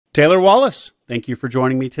Taylor Wallace, thank you for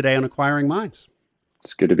joining me today on Acquiring Minds.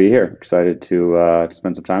 It's good to be here. Excited to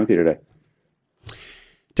spend some time with you today.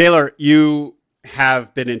 Taylor, you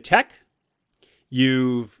have been in tech,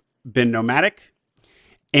 you've been nomadic,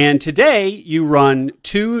 and today you run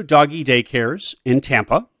 2 doggy daycares in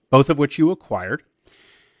Tampa, both of which you acquired.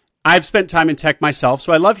 I've spent time in tech myself,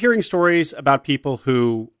 so I love hearing stories about people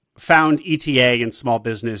who found ETA and small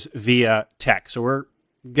business via tech. So we're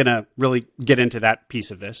going to really get into that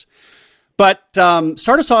piece of this. But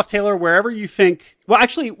start us off, Taylor, wherever you think. Well,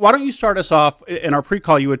 actually, why don't you start us off? In our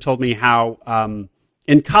pre-call, you had told me how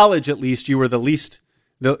in college, at least, you were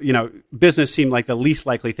business seemed like the least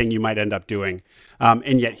likely thing you might end up doing,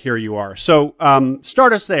 and yet here you are. So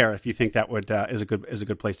start us there if you think that would is a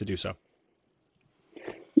good place to do so.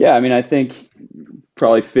 Yeah, I mean, I think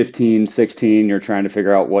probably 15, 16, you're trying to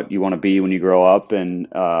figure out what you want to be when you grow up. And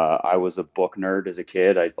I was a book nerd as a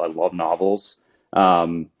kid. I love novels.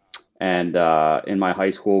 And in my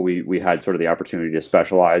high school, we had sort of the opportunity to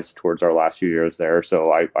specialize towards our last few years there.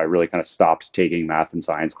 So I really kind of stopped taking math and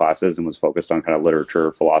science classes and was focused on kind of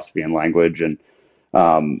literature, philosophy, and language, and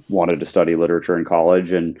wanted to study literature in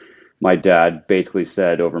college. And my dad basically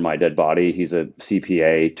said over my dead body, he's a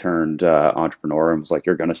CPA turned entrepreneur, and was like,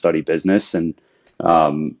 "You're going to study business." And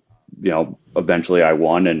eventually I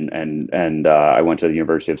won, and I went to the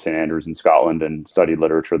University of St Andrews in Scotland and studied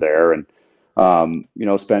literature there, and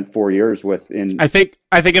spent 4 years I think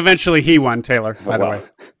eventually he won, Taylor, by the way.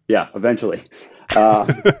 Yeah, eventually.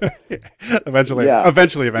 Eventually. Yeah.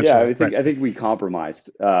 Eventually. Yeah, I think we compromised.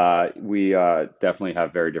 We definitely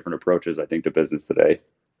have very different approaches, I think, to business today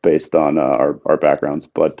based on our backgrounds.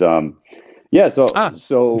 But so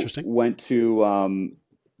went to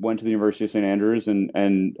the University of St Andrews, and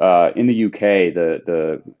in the UK,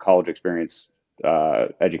 the college experience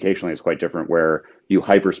educationally is quite different, where you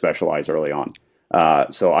hyper specialize early on.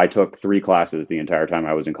 So I took 3 classes the entire time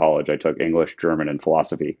I was in college. I took English, German, and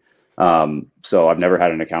philosophy. So I've never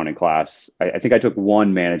had an accounting class. I think I took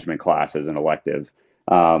 1 management class as an elective.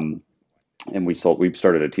 And we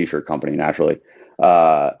started a t-shirt company naturally.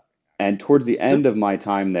 And towards the end of my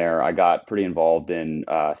time there, I got pretty involved in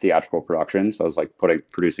theatrical production. So I was like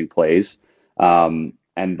producing plays. And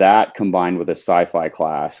that combined with a sci-fi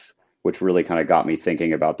class, which really kind of got me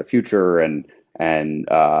thinking about the future and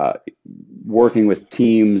working with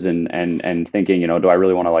teams and thinking, do I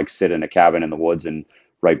really want to like sit in a cabin in the woods and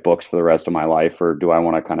write books for the rest of my life, or do I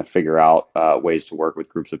want to kind of figure out ways to work with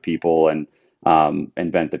groups of people and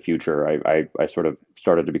invent the future? I sort of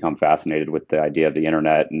started to become fascinated with the idea of the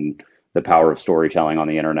internet and the power of storytelling on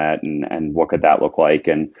the internet, and what could that look like.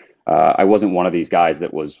 And I wasn't one of these guys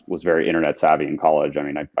that was very internet savvy in college. I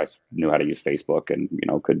mean, I knew how to use Facebook and,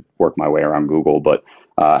 could work my way around Google, but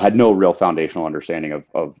had no real foundational understanding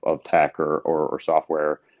of tech or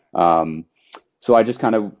software. So I just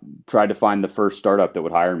kind of tried to find the first startup that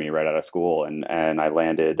would hire me right out of school. And I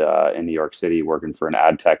landed in New York City working for an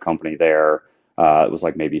ad tech company there. It was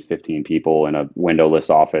like maybe 15 people in a windowless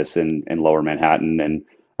office in Lower Manhattan. And,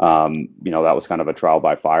 that was kind of a trial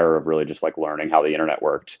by fire of really just like learning how the internet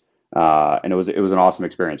worked. And it was an awesome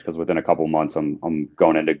experience, because within a couple of months, I'm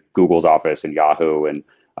going into Google's office and Yahoo, and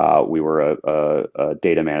we were a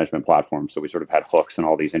data management platform. So we sort of had hooks and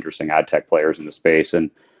all these interesting ad tech players in the space. And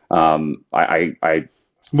I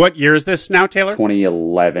what year is this now, Taylor?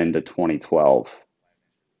 2011 to 2012.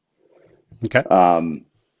 Okay.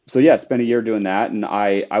 So yeah, spent a year doing that, and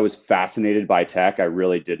I was fascinated by tech. I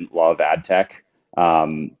really didn't love ad tech.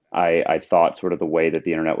 I thought sort of the way that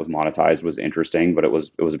the internet was monetized was interesting, but it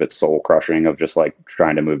was a bit soul crushing of just like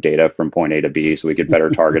trying to move data from point A to B so we could better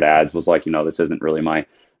target ads. Was like, this isn't really my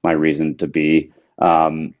reason to be.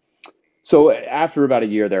 So after about a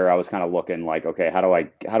year there, I was kind of looking like, okay, how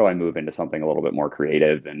do I move into something a little bit more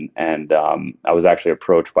creative? And I was actually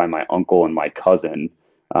approached by my uncle and my cousin,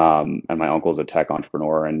 and my uncle's a tech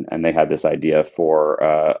entrepreneur, and they had this idea for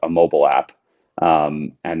a mobile app.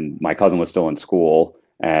 And my cousin was still in school,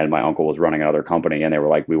 and my uncle was running another company, and they were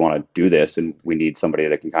like, we want to do this, and we need somebody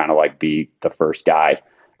that can kind of like be the first guy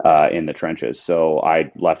in the trenches. So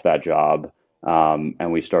I left that job,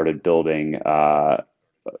 and we started building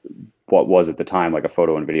what was at the time like a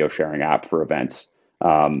photo and video sharing app for events.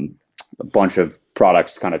 A bunch of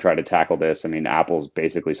products kind of tried to tackle this. I mean, Apple's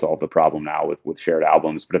basically solved the problem now with shared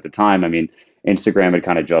albums, but at the time, I mean, Instagram had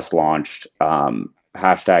kind of just launched.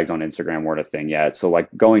 Hashtags on Instagram weren't a thing yet. So like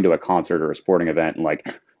going to a concert or a sporting event and like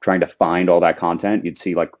trying to find all that content, you'd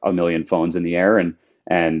see like a million phones in the air, and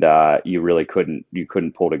you really couldn't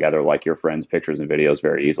pull together like your friends' pictures and videos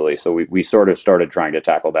very easily. So we sort of started trying to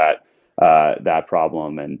tackle that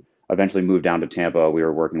problem, and eventually moved down to Tampa. We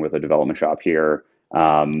were working with a development shop here,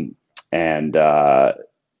 And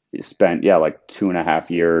spent like 2.5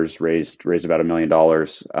 years, raised about $1 million,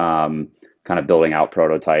 kind of building out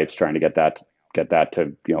prototypes, trying to get that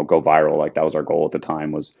to go viral. Like that was our goal at the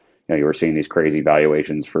time. Was you were seeing these crazy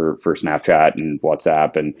valuations for Snapchat and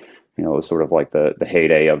WhatsApp, and it was sort of like the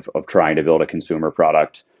heyday of trying to build a consumer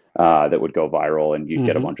product that would go viral, and you'd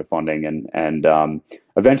get a bunch of funding, and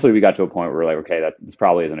eventually we got to a point where we're like, okay, this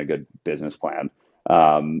probably isn't a good business plan.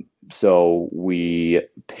 So we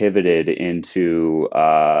pivoted into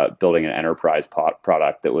building an enterprise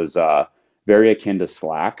product that was very akin to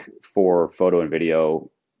Slack for photo and video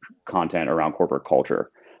content around corporate culture.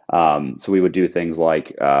 So we would do things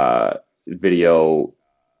like video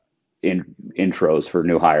intros for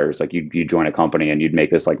new hires. Like you join a company and you'd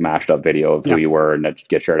make this like mashed up video of who you were, and that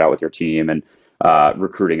get shared out with your team, and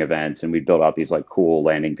recruiting events. And we built out these like cool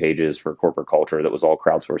landing pages for corporate culture that was all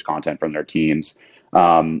crowdsourced content from their teams.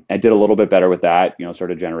 And did a little bit better with that,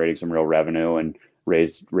 started generating some real revenue, and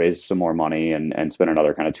raised some more money, and spent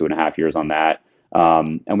another kind of 2.5 years on that.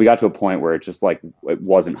 And we got to a point where it just like, it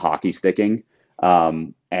wasn't hockey sticking.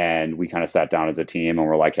 And we kind of sat down as a team and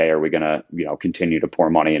we're like, hey, are we going to, continue to pour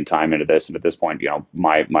money and time into this? And at this point,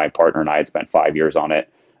 my partner and I had spent 5 years on it.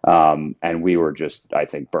 And we were just, I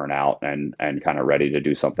think, burnt out and kind of ready to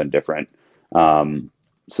do something different.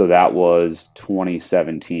 So that was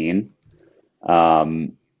 2017.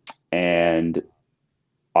 And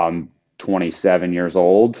I'm 27 years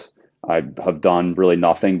old. I have done really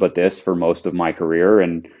nothing but this for most of my career.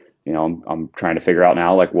 And, I'm trying to figure out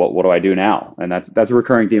now, like, what do I do now? And that's a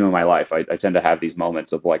recurring theme in my life. I tend to have these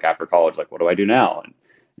moments of like after college, like, what do I do now?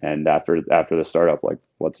 And after the startup, like,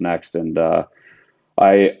 what's next? And,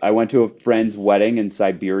 I went to a friend's wedding in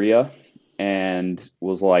Siberia and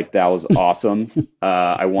was like, that was awesome.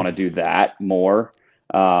 I want to do that more.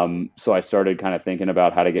 So I started kind of thinking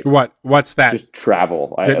about how to get what's that? Just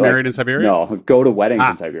travel. Get married in Siberia? No, go to weddings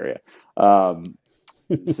in Siberia.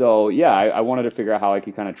 So yeah, I wanted to figure out how I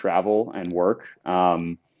could kind of travel and work.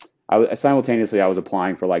 Simultaneously, I was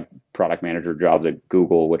applying for like product manager jobs at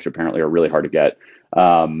Google, which apparently are really hard to get.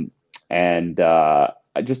 And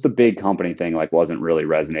just the big company thing like wasn't really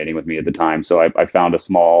resonating with me at the time. So I found a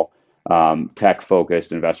small tech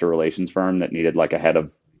focused investor relations firm that needed like a head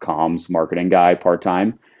of comms marketing guy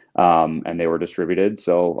part-time. And they were distributed.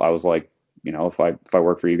 So I was like, if I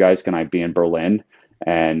work for you guys, can I be in Berlin?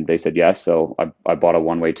 And they said yes. So I bought a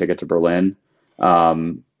one-way ticket to Berlin.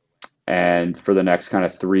 And for the next kind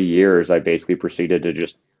of 3 years, I basically proceeded to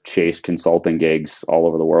just chase consulting gigs all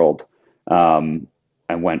over the world.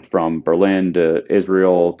 I went from Berlin to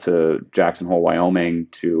Israel to Jackson Hole, Wyoming,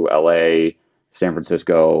 to LA, San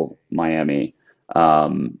Francisco, Miami,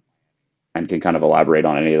 and can kind of elaborate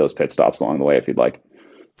on any of those pit stops along the way if you'd like.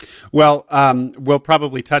 Well, we'll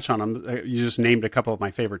probably touch on them. You just named a couple of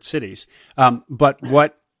my favorite cities. But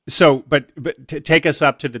take us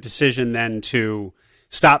up to the decision then to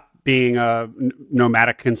stop being a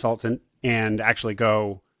nomadic consultant and actually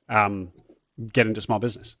go get into small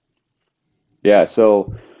business. Yeah.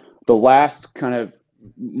 So the last kind of,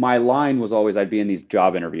 my line was always, I'd be in these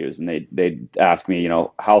job interviews and they'd ask me,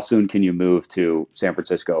 how soon can you move to San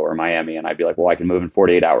Francisco or Miami? And I'd be like, well, I can move in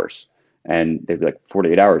 48 hours. And they'd be like,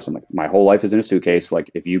 48 hours. I'm like, my whole life is in a suitcase.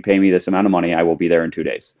 Like, if you pay me this amount of money, I will be there in 2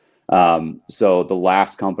 days. So the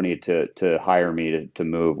last company to hire me to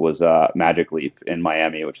move was Magic Leap in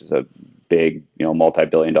Miami, which is a big,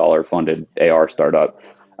 multi-billion-dollar funded AR startup.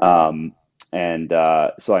 So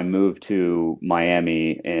I moved to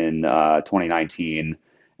Miami in 2019,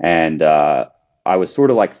 and I was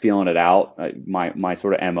sort of like feeling it out. My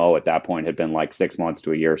sort of MO at that point had been like 6 months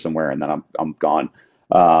to a year somewhere, and then I'm gone.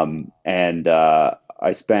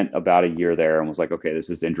 I spent about a year there and was like, okay, this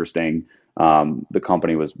is interesting. The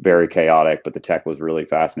company was very chaotic, but the tech was really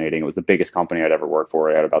fascinating. It was the biggest company I'd ever worked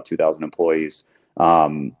for. I had about 2,000 employees.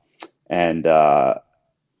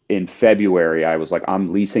 In February, I was like,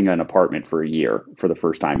 I'm leasing an apartment for a year for the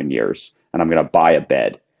first time in years, and I'm going to buy a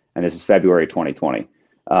bed. And this is February 2020.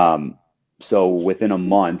 So within a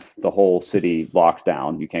month, the whole city locks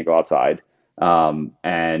down. You can't go outside.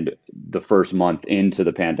 And the first month into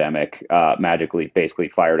the pandemic, Magic Leap basically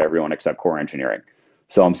fired everyone except core engineering.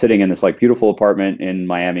 So I'm sitting in this like beautiful apartment in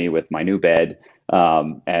Miami with my new bed,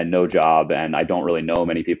 and no job. And I don't really know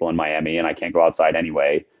many people in Miami, and I can't go outside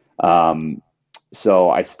anyway. So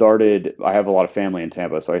I have a lot of family in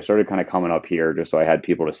Tampa. So I started kind of coming up here just so I had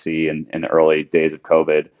people to see in the early days of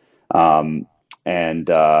COVID.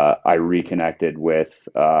 I reconnected with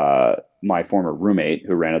my former roommate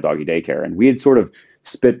who ran a doggy daycare. And we had sort of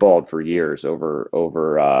spitballed for years over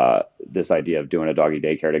this idea of doing a doggy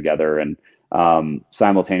daycare together. And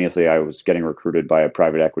Simultaneously, I was getting recruited by a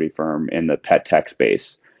private equity firm in the pet tech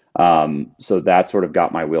space. So that sort of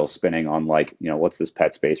got my wheels spinning on like, what's this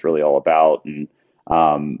pet space really all about? And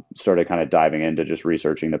started kind of diving into just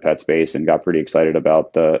researching the pet space and got pretty excited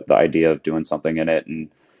about the idea of doing something in it.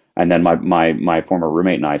 And then my former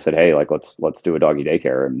roommate and I said, hey, like let's do a doggy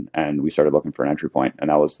daycare, and we started looking for an entry point, and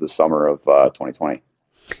that was the summer of 2020.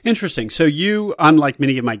 Interesting. So you, unlike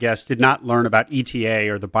many of my guests, did not learn about ETA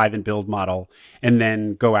or the buy then build model and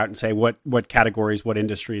then go out and say, what categories, what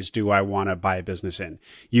industries do I want to buy a business in?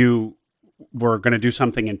 You were going to do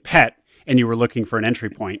something in pet and you were looking for an entry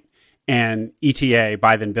point, and ETA,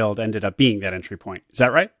 buy then build, ended up being that entry point. Is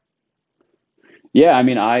that right? Yeah, I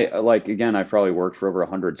mean, I've probably worked for over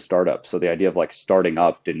 100 startups. So the idea of like starting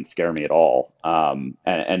up didn't scare me at all.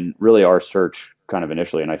 And really our search kind of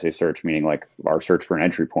initially, and I say search, meaning like our search for an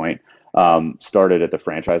entry point, started at the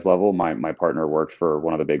franchise level. My partner worked for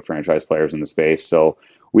one of the big franchise players in the space. So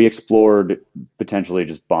we explored potentially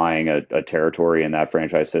just buying a territory in that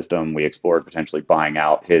franchise system. We explored potentially buying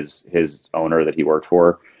out his owner that he worked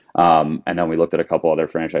for. And then we looked at a couple other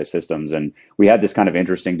franchise systems, and we had this kind of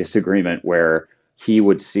interesting disagreement where he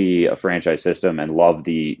would see a franchise system and love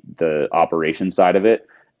the operation side of it,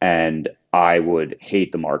 and I would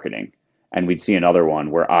hate the marketing. And we'd see another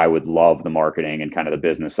one where I would love the marketing and kind of the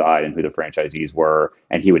business side and who the franchisees were,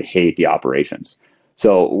 and he would hate the operations.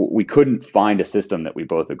 So we couldn't find a system that we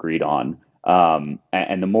both agreed on.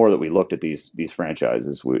 And the more that we looked at these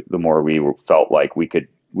franchises, the more we felt like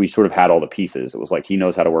we sort of had all the pieces. It was like he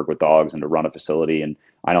knows how to work with dogs and to run a facility, and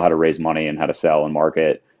I know how to raise money and how to sell and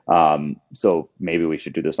market. So maybe we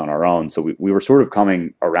should do this on our own. So we were sort of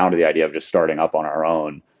coming around to the idea of just starting up on our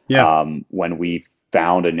own. Yeah. When we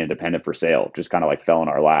found an independent for sale, just kind of like fell in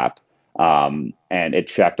our lap. And it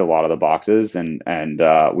checked a lot of the boxes, and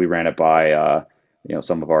we ran it by,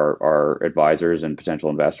 some of our advisors and potential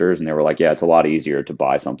investors. And they were like, yeah, it's a lot easier to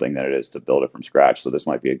buy something than it is to build it from scratch. So this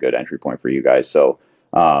might be a good entry point for you guys. So,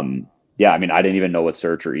 yeah, I mean, I didn't even know what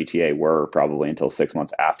search or ETA were probably until 6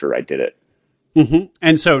 months after I did it. Mm-hmm.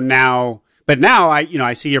 And so now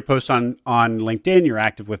I see your post on LinkedIn. You're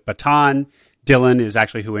active with Baton. Dylan is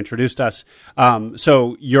actually who introduced us.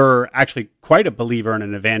 So you're actually quite a believer and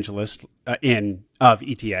an evangelist of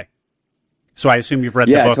ETA. So I assume you've read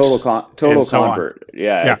the books. Total convert.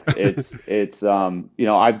 Yeah. It's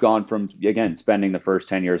I've gone from, again, spending the first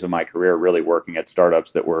 10 years of my career really working at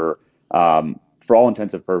startups that were, for all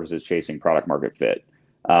intents and purposes, chasing product market fit.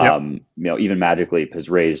 Even Magic Leap has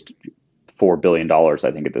raised $4 billion, I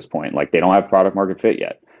think, at this point. Like, they don't have product market fit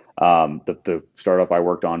yet. The startup I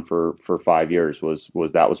worked on for 5 years was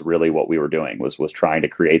really what we were doing, was trying to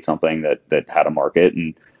create something that had a market.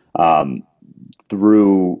 And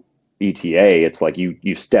through ETA, it's like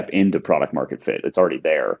you step into product market fit. It's already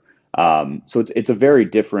there. So it's a very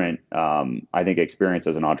different, I think, experience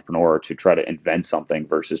as an entrepreneur to try to invent something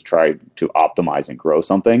versus try to optimize and grow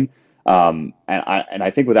something. And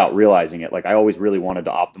I think without realizing it, like, I always really wanted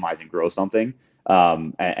to optimize and grow something.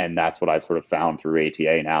 And that's what I've sort of found through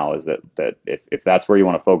ATA now, is that if that's where you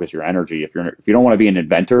want to focus your energy, if you don't want to be an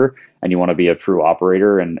inventor and you want to be a true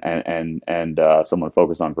operator and someone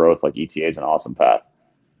focused on growth, like, ETA is an awesome path.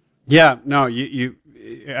 Yeah, no,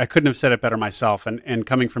 I couldn't have said it better myself. And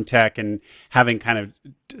coming from tech and having kind of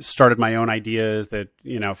started my own ideas that,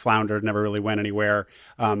 floundered, never really went anywhere,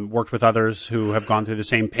 worked with others who have gone through the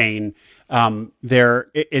same pain.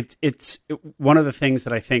 It's one of the things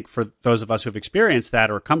that I think, for those of us who've experienced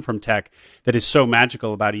that or come from tech, that is so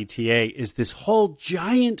magical about ETA is this whole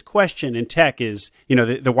giant question in tech is,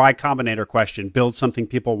 the Y Combinator question: build something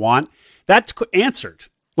people want. That's answered.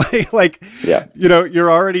 Yeah. You're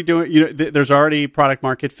already doing, there's already product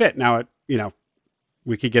market fit. Now,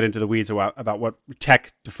 we could get into the weeds about what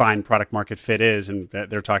tech defined product market fit is. And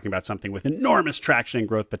they're talking about something with enormous traction and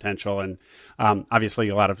growth potential. And obviously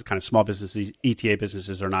a lot of kind of small businesses, ETA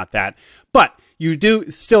businesses, are not that. But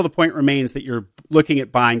still the point remains that you're looking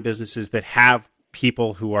at buying businesses that have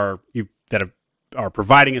people who are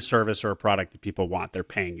providing a service or a product that people want, they're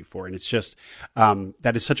paying you for. And it's just,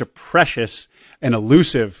 that is such a precious and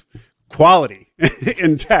elusive quality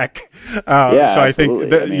in tech. So I think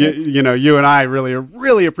that, you and I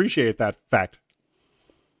really appreciate that fact.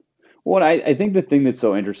 Well, I think the thing that's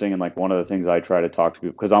so interesting, and like one of the things I try to talk to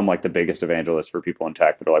people, because I'm like the biggest evangelist for people in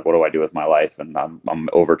tech that are like, what do I do with my life? And I'm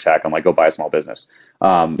over tech. I'm like, go buy a small business.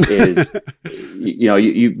 Is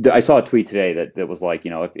I saw a tweet today that was like,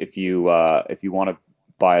 if you want to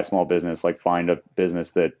buy a small business, like, find a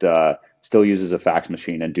business that still uses a fax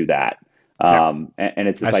machine and do that. And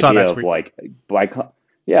it's this idea of like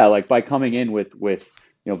by coming in with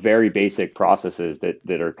very basic processes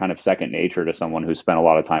that are kind of second nature to someone who's spent a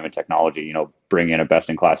lot of time in technology, bringing in a best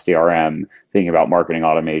in class CRM, thinking about marketing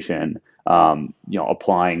automation,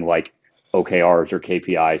 applying like OKRs or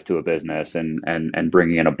KPIs to a business and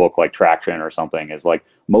bringing in a book like Traction or something is like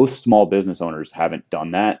most small business owners haven't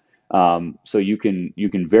done that. So you can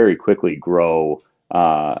very quickly grow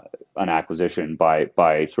an acquisition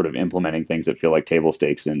by sort of implementing things that feel like table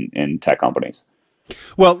stakes in tech companies.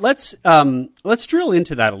 Well, let's drill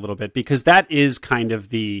into that a little bit, because that is kind of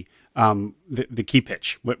the key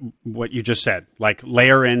pitch. What you just said, like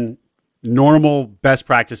layer in normal best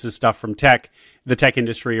practices stuff from the tech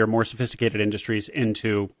industry or more sophisticated industries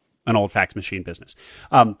into an old fax machine business.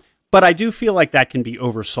 But I do feel like that can be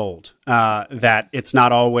oversold. That it's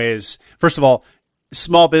not always. First of all,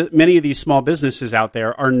 many of these small businesses out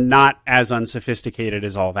there are not as unsophisticated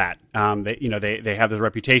as all that. They have the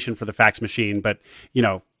reputation for the fax machine, but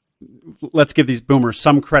let's give these boomers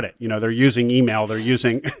some credit. They're using email, they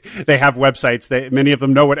have websites. Many of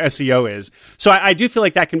them know what SEO is. So I do feel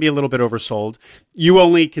like that can be a little bit oversold. You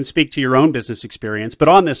only can speak to your own business experience, but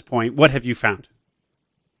on this point, what have you found?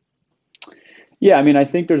 Yeah, I mean, I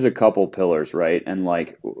think there's a couple pillars, right? And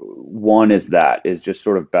like one is just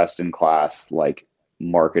sort of best in class, like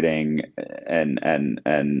marketing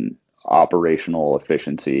and operational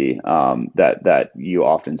efficiency that you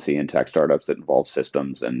often see in tech startups that involve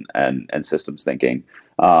systems and systems thinking.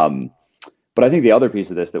 But I think the other piece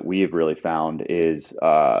of this that we've really found is,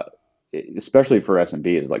 especially for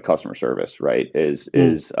SMB, is like customer service, right?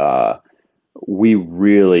 We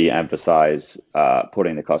really emphasize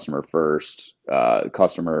putting the customer first,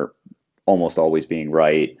 customer almost always being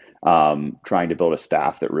right, trying to build a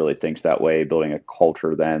staff that really thinks that way, building a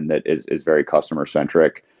culture then that is very customer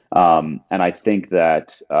centric. And I think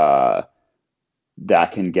that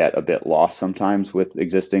that can get a bit lost sometimes with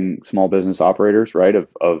existing small business operators, right? I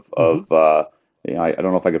don't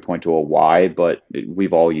know if I could point to a why, but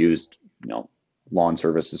we've all used, lawn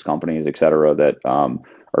services companies, et cetera, that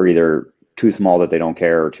are either too small that they don't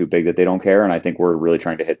care or too big that they don't care. And I think we're really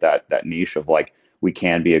trying to hit that niche of like, we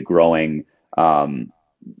can be a growing,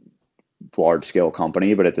 large scale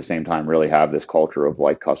company, but at the same time, really have this culture of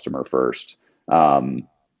like customer first. And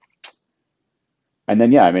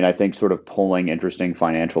then, yeah, I mean, I think sort of pulling interesting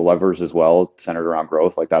financial levers as well, centered around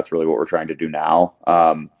growth. Like that's really what we're trying to do now.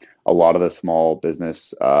 A lot of the small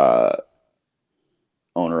business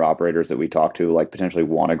owner operators that we talk to, like potentially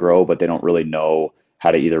want to grow, but they don't really know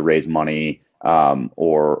how to either raise money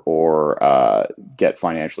or get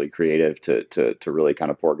financially creative to really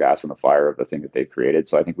kind of pour gas on the fire of the thing that they've created.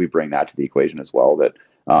 So I think we bring that to the equation as well. That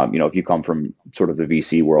if you come from sort of the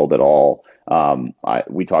VC world at all,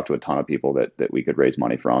 we talk to a ton of people that we could raise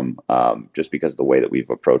money from, just because of the way that we've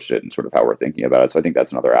approached it and sort of how we're thinking about it. So I think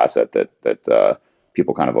that's another asset that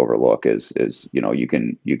people kind of overlook is you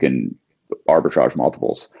can arbitrage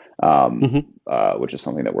multiples, which is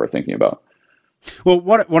something that we're thinking about. Well,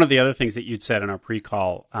 one of the other things that you'd said in our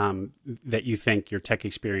pre-call, that you think your tech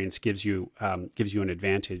experience gives you an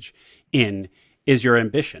advantage in, is your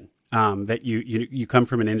ambition. That you come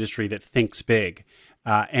from an industry that thinks big,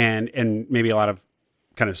 and maybe a lot of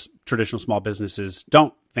kind of traditional small businesses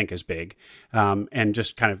don't think as big, and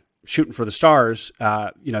just kind of shooting for the stars.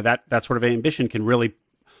 That sort of ambition can really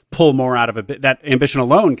pull more out of that ambition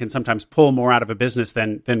alone can sometimes pull more out of a business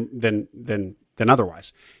than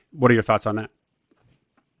otherwise. What are your thoughts on that?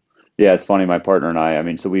 Yeah, it's funny. My partner and I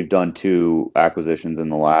mean, so we've done 2 acquisitions in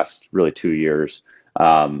the last really 2 years.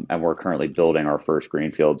 And we're currently building our first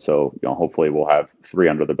greenfield. So, hopefully we'll have 3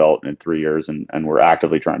 under the belt in 3 years, and we're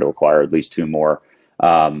actively trying to acquire at least 2 more.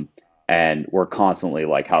 And we're constantly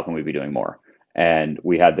like, how can we be doing more? And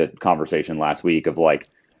we had the conversation last week of like,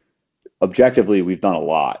 objectively, we've done a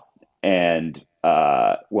lot. And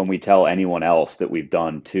when we tell anyone else that we've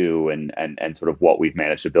done 2 and sort of what we've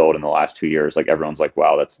managed to build in the last 2 years, like everyone's like,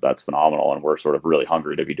 wow, that's phenomenal. And we're sort of really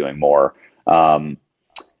hungry to be doing more.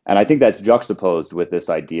 And I think that's juxtaposed with this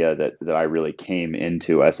idea that I really came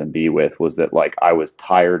into SMB with, was that like I was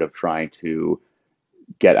tired of trying to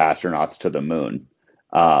get astronauts to the moon.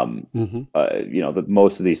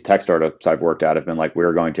 Most of these tech startups I've worked at have been like,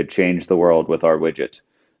 we're going to change the world with our widget.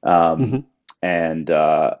 And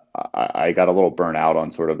I got a little burnt out on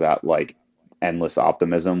sort of that like endless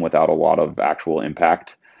optimism without a lot of actual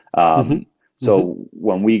impact. So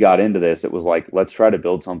when we got into this, it was like, let's try to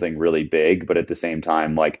build something really big, but at the same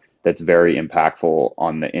time, like that's very impactful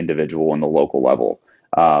on the individual and the local level.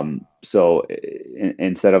 So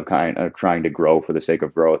instead of kind of trying to grow for the sake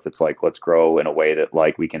of growth, it's like, let's grow in a way that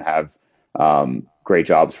like we can have great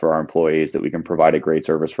jobs for our employees, that we can provide a great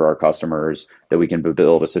service for our customers, that we can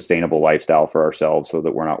build a sustainable lifestyle for ourselves so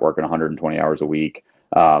that we're not working 120 hours a week.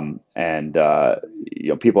 And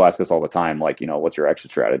people ask us all the time, like, what's your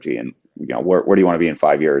exit strategy? And, where do you want to be in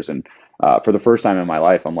 5 years? And for the first time in my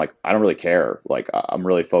life, I'm like, I don't really care. Like, I'm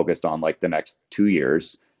really focused on like the next 2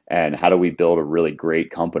 years and how do we build a really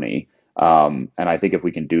great company. And I think if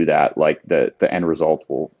we can do that, like the end result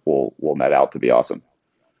will net out to be awesome.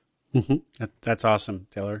 That's awesome,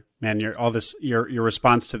 Taylor. Man, your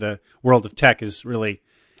response to the world of tech is really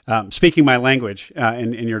speaking my language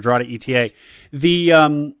in your draw to ETA.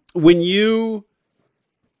 When you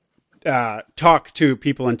talk to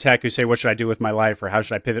people in tech who say, "What should I do with my life?" or "How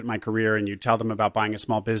should I pivot my career?" and you tell them about buying a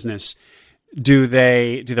small business, do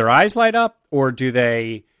their eyes light up, or do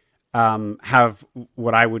they have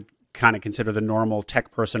what I would kind of consider the normal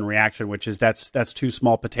tech person reaction, which is that's too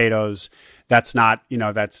small potatoes. That's not,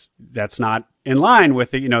 that's not in line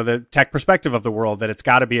with the tech perspective of the world, that it's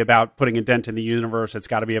got to be about putting a dent in the universe. It's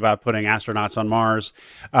got to be about putting astronauts on Mars.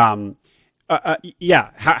 How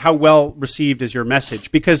well received is your message?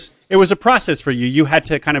 Because it was a process for you. You had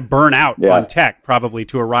to kind of burn out on tech probably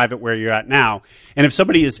to arrive at where you're at now. And if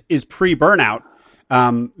somebody is pre-burnout,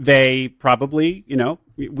 they probably,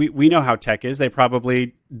 we know how tech is. They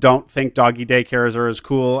probably don't think doggy daycares are as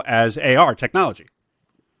cool as AR technology.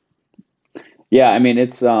 Yeah, I mean,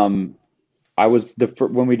 it's when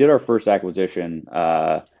we did our first acquisition,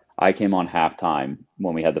 I came on half time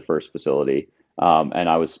when we had the first facility, and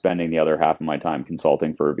I was spending the other half of my time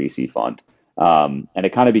consulting for a VC fund. And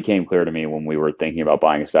it kind of became clear to me when we were thinking about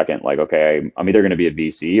buying a second, like, okay, I'm either going to be a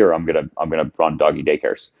VC or I'm gonna run doggy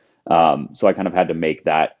daycares. So I kind of had to make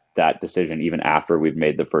that decision even after we've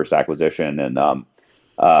made the first acquisition, and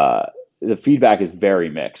the feedback is very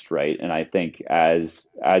mixed, right? And I think as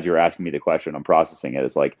you're asking me the question, I'm processing it.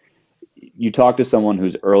 It's like you talk to someone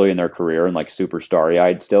who's early in their career and like super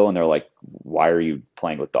starry-eyed still, and they're like, "Why are you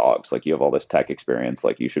playing with dogs? Like, you have all this tech experience.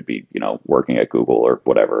 Like, you should be, working at Google or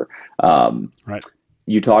whatever." Right.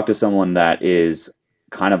 You talk to someone that is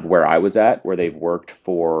kind of where I was at, where they've worked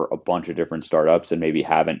for a bunch of different startups and maybe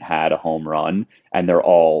haven't had a home run, and they're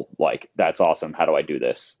all like, "That's awesome. How do I do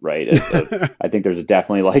this?" Right? I think there's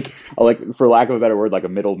definitely like, for lack of a better word, like a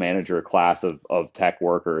middle manager class of tech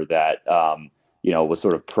worker that was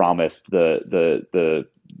sort of promised the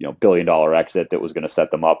 $1 billion exit that was going to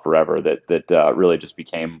set them up forever. That really just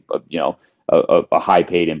became a high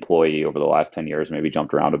paid employee over the last 10 years, maybe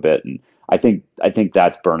jumped around a bit, and I think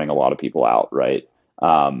that's burning a lot of people out, right?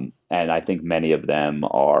 And I think many of them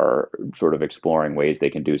are sort of exploring ways they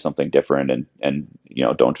can do something different and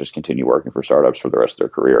don't just continue working for startups for the rest of their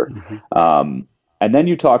career. Mm-hmm. And then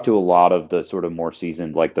you talk to a lot of the sort of more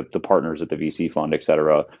seasoned, like the partners at the VC fund, et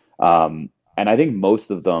cetera. And I think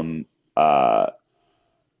most of them,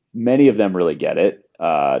 many of them really get it.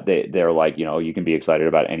 They're like, you can be excited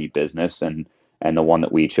about any business, and the one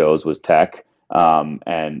that we chose was tech.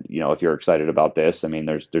 And if you're excited about this, I mean,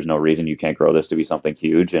 there's no reason you can't grow this to be something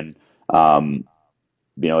huge. And,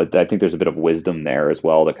 I think there's a bit of wisdom there as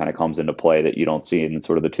well that kind of comes into play that you don't see in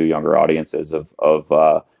sort of the two younger audiences of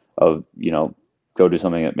go do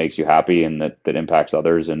something that makes you happy and that impacts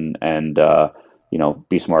others, and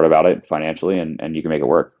be smart about it financially, and you can make it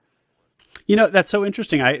work. That's so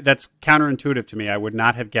interesting. That's counterintuitive to me. I would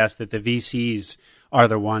not have guessed that the VCs are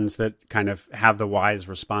the ones that kind of have the wise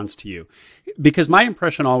response to you, because my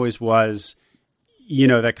impression always was,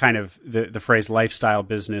 that kind of the phrase lifestyle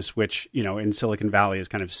business, which, in Silicon Valley is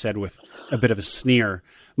kind of said with a bit of a sneer.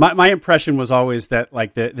 My impression was always that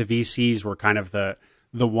like the VCs were kind of the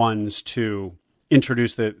ones to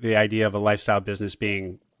introduce the idea of a lifestyle business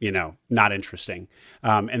being, not interesting,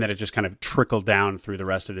 and that it just kind of trickled down through the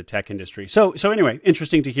rest of the tech industry. So anyway,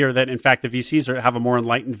 interesting to hear that, in fact, the VCs have a more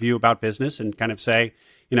enlightened view about business and kind of say,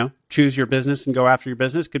 choose your business and go after your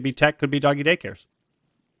business. Could be tech, could be doggy daycares.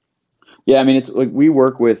 Yeah, I mean, it's like we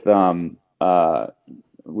work with, I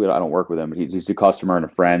don't work with him, but he's a customer and a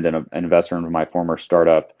friend and an investor in my former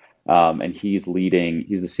startup. And he's the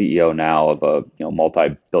CEO now of a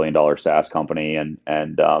multi-billion-dollar SaaS company, and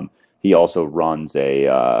he also runs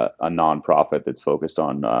a nonprofit that's focused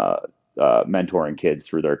on mentoring kids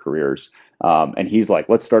through their careers. And he's like,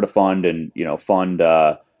 let's start a fund and fund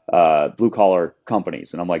blue collar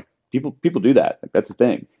companies. And I'm like, people do that. Like, that's the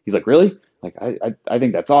thing. He's like, really? Like, I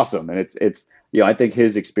think that's awesome. And it's I think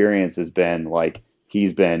his experience has been like,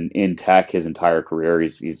 he's been in tech his entire career.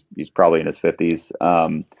 He's probably in his 50s.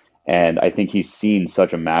 And I think he's seen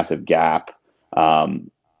such a massive gap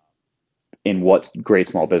in what great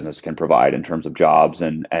small business can provide in terms of jobs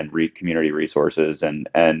and community resources and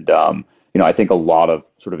I think a lot of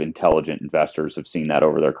sort of intelligent investors have seen that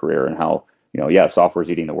over their career and how, yeah, software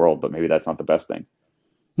is eating the world, but maybe that's not the best thing.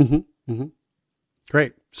 Mm-hmm. Mm-hmm.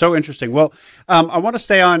 Great. So interesting. Well, I want to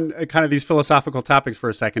stay on kind of these philosophical topics for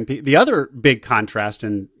a second. The other big contrast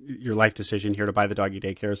in your life decision here to buy the Doggy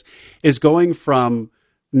Daycares is going from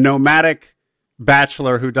nomadic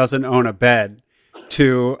bachelor who doesn't own a bed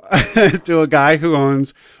to to a guy who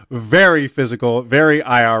owns very physical, very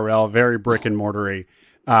IRL, very brick and mortar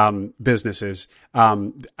businesses.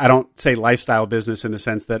 I don't say lifestyle business in the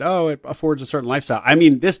sense that, oh, it affords a certain lifestyle. I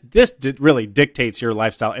mean, this really dictates your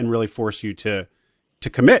lifestyle and really force you to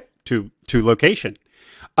commit to location.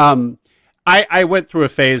 I went through a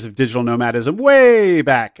phase of digital nomadism way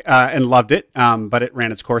back and loved it, but it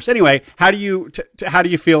ran its course. Anyway, how do you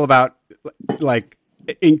feel about like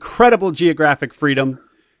incredible geographic freedom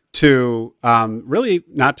to really,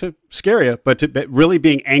 not to scare you, but to really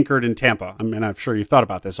being anchored in Tampa? I mean, I'm sure you've thought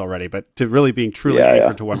about this already, but to really being truly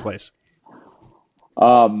anchored to one place.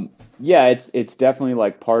 Yeah, it's definitely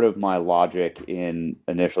like part of my logic in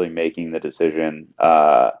initially making the decision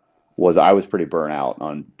was I was pretty burnt out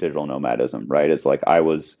on digital nomadism, right? It's like I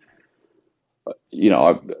was,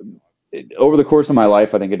 over the course of my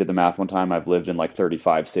life, I think I did the math one time, I've lived in like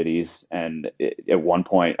 35 cities. And at one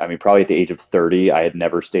point, I mean, probably at the age of 30, I had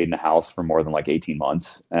never stayed in a house for more than like 18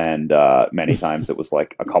 months. And many times it was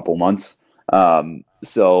like a couple months.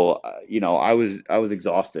 So, I was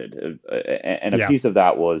exhausted. And a piece of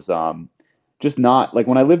that was just not like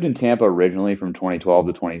when I lived in Tampa originally from 2012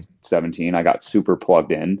 to 2017, I got super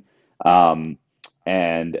plugged in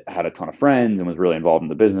and had a ton of friends and was really involved in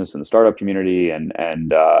the business and the startup community. And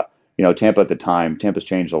Tampa at the time, Tampa's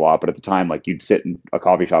changed a lot, but at the time, like you'd sit in a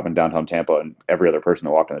coffee shop in downtown Tampa and every other person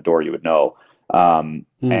that walked in the door, you would know. And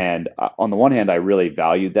on the one hand, I really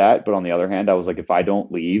valued that. But on the other hand, I was like, if I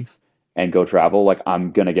don't leave and go travel, like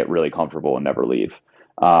I'm going to get really comfortable and never leave.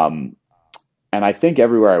 And I think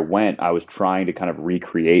everywhere I went, I was trying to kind of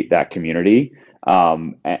recreate that community.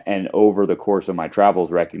 And over the course of my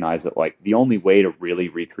travels, recognize that like the only way to really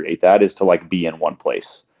recreate that is to like be in one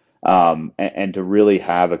place. And to really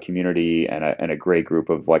have a community and a great group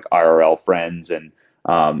of like IRL friends and,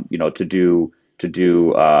 to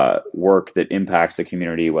do work that impacts the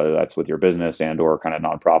community, whether that's with your business and or kind of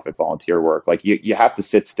nonprofit volunteer work, like you have to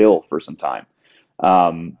sit still for some time.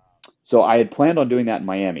 So I had planned on doing that in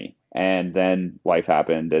Miami, and then life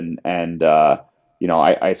happened.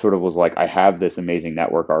 I sort of was like, I have this amazing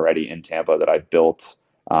network already in Tampa that I've built.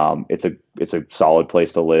 It's a solid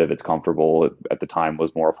place to live. It's comfortable. At the time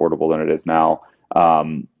was more affordable than it is now.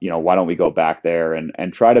 Why don't we go back there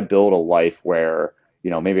and try to build a life where,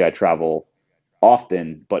 maybe I travel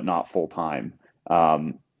often, but not full time.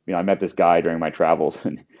 I met this guy during my travels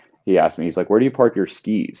and he asked me, he's like, where do you park your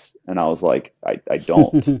skis? And I was like, I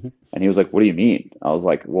don't. And he was like, what do you mean? I was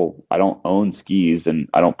like, well, I don't own skis and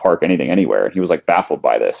I don't park anything anywhere. And he was like baffled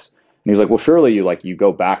by this. And he was like, well, surely you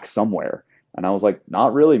go back somewhere. And I was like,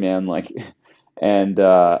 not really, man. I kind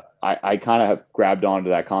of grabbed onto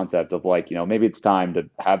that concept of like, maybe it's time to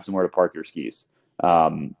have somewhere to park your skis.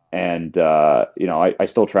 I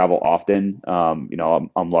still travel often.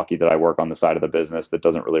 I'm lucky that I work on the side of the business that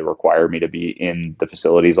doesn't really require me to be in the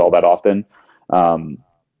facilities all that often.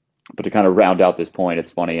 But to kind of round out this point,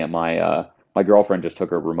 it's funny. And my girlfriend just took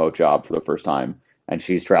her remote job for the first time, and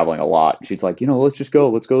she's traveling a lot. She's like, let's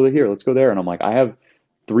go here, let's go there. And I'm like, I have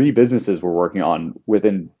 3 businesses we're working on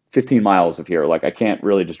within 15 miles of here. Like I can't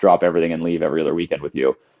really just drop everything and leave every other weekend with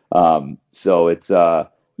you. So it's,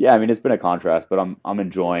 it's been a contrast, but I'm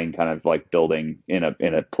enjoying kind of like building in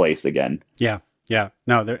a place again. Yeah. Yeah.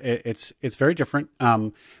 No, it's very different.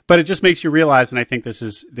 But it just makes you realize, and I think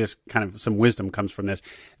this kind of some wisdom comes from this,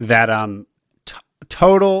 that,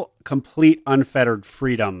 total, complete, unfettered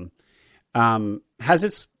freedom, has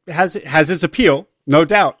its appeal. No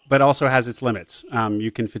doubt, but also has its limits.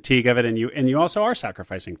 You can fatigue of it, and you also are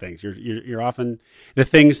sacrificing things. You're often the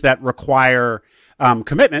things that require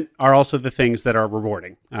commitment are also the things that are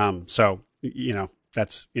rewarding.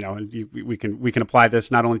 That's we can apply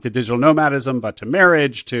this not only to digital nomadism, but to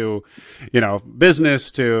marriage, to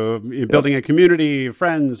business, to building a community,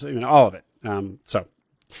 friends, all of it. So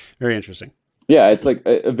very interesting. Yeah, it's like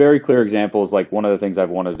a very clear example is like one of the things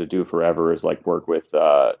I've wanted to do forever is like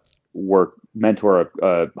mentor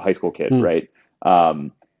a high school kid, right?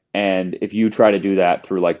 And if you try to do that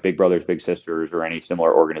through like Big Brothers Big Sisters or any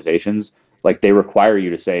similar organizations, like they require you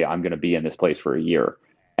to say, I'm going to be in this place for a year.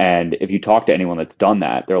 And if you talk to anyone that's done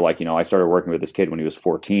that, they're like, I started working with this kid when he was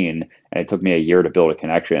 14 and it took me a year to build a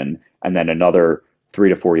connection and then another 3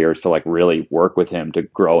 to 4 years to like really work with him to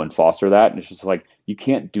grow and foster that. And it's just like, you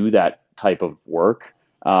can't do that type of work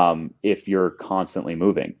if you're constantly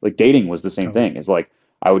moving. Like dating was the same thing. It's like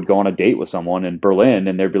I would go on a date with someone in Berlin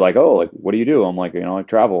and they'd be like, "Oh, like what do you do?" I'm like, I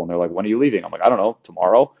travel. And they're like, "When are you leaving?" I'm like, "I don't know,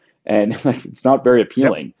 tomorrow." And it's not very Yep.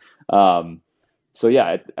 appealing. So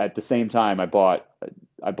yeah, at the same time, I bought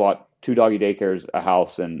two doggy daycares, a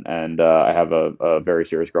house, and I have a very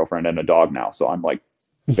serious girlfriend and a dog now. So I'm like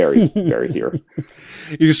very, very here.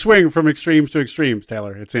 You swing from extremes to extremes,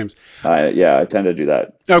 Taylor, it seems. Yeah, I tend to do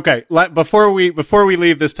that. Okay, before we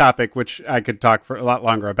leave this topic, which I could talk for a lot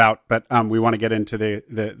longer about, but we want to get into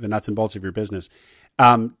the nuts and bolts of your business.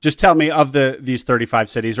 Just tell me, of these 35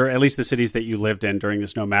 cities, or at least the cities that you lived in during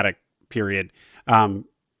this nomadic period,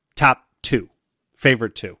 top two,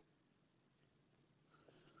 favorite two.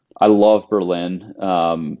 I love Berlin.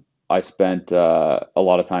 I spent a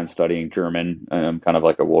lot of time studying German. I'm kind of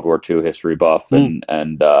like a World War II history buff, and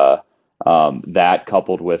that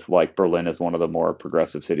coupled with like Berlin is one of the more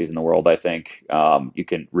progressive cities in the world. I think you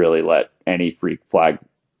can really let any freak flag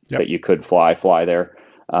that you could fly there,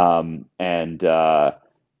 and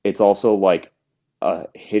it's also like a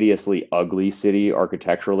hideously ugly city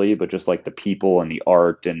architecturally, but just like the people and the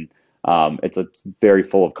art, and it's very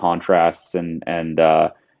full of contrasts, and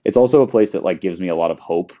it's also a place that like gives me a lot of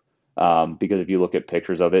hope. Because if you look at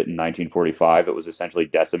pictures of it in 1945, it was essentially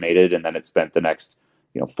decimated, and then it spent the next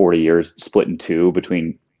 40 years split in two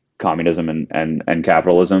between communism and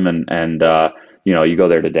capitalism, and you go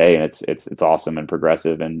there today and it's awesome and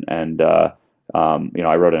progressive, and I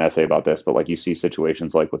wrote an essay about this, but like you see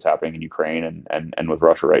situations like what's happening in Ukraine and with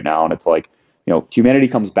Russia right now, and it's like humanity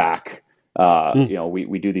comes back.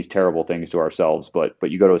 We do these terrible things to ourselves, but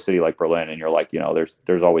you go to a city like Berlin and you're like,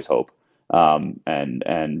 there's always hope. And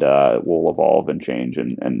we'll evolve and change.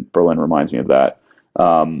 And Berlin reminds me of that.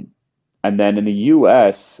 And then in the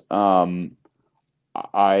U.S., I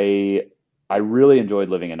really enjoyed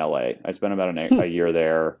living in L.A. I spent about a year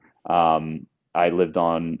there. I lived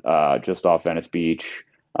on just off Venice Beach.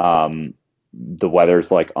 The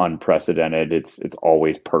weather's like unprecedented. It's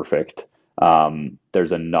always perfect.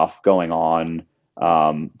 There's enough going on,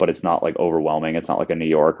 but it's not like overwhelming. It's not like a New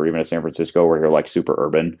York or even a San Francisco where you're like super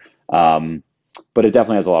urban. But it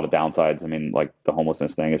definitely has a lot of downsides. I mean, like the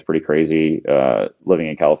homelessness thing is pretty crazy. Living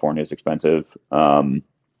in California is expensive.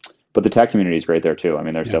 But the tech community is great there too. I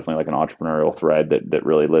mean, there's definitely like an entrepreneurial thread that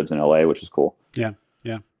really lives in LA, which is cool. Yeah.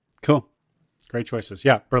 Yeah. Cool. Great choices.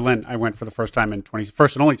 Yeah. Berlin, I went for the first and only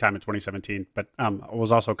time in 2017, but I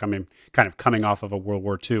was also coming off of a World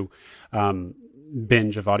War II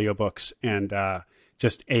binge of audiobooks, and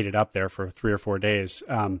just ate it up there for 3 or 4 days.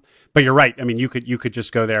 But you're right. I mean, you could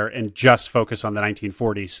just go there and just focus on the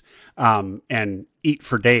 1940s and eat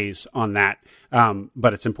for days on that.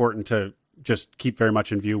 But it's important to just keep very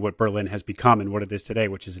much in view what Berlin has become and what it is today,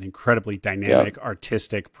 which is an incredibly dynamic,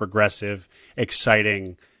 artistic, progressive,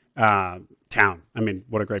 exciting town. I mean,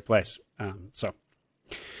 what a great place.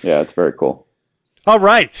 Yeah, it's very cool. All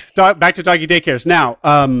right, back to Doggy Daycares now.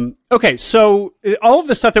 Okay, so all of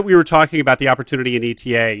the stuff that we were talking about, the opportunity in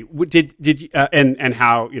ETA, and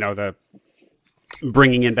how the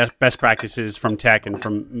bringing in best practices from tech and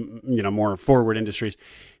from more forward industries.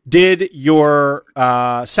 Did your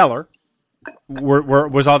seller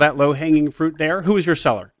was all that low hanging fruit there? Who was your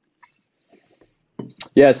seller?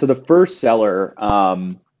 Yeah, so the first seller,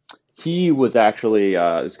 he was actually,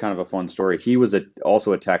 it's kind of a fun story. He was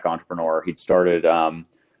also a tech entrepreneur. He'd started a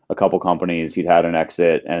couple companies. He'd had an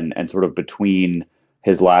exit, and sort of between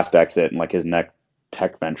his last exit and like his next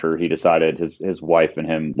tech venture, he decided his wife and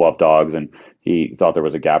him love dogs, and he thought there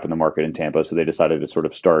was a gap in the market in Tampa. So they decided to sort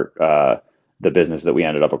of start the business that we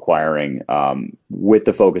ended up acquiring with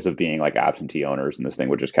the focus of being like absentee owners, and this thing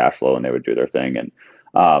would just cash flow and they would do their thing. And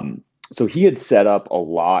so he had set up a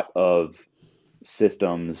lot of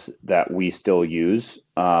systems that we still use.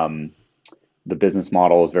 The business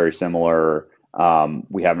model is very similar.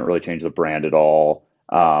 We haven't really changed the brand at all.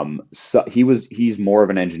 So he's more of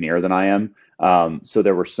an engineer than I am. So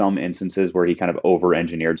there were some instances where he kind of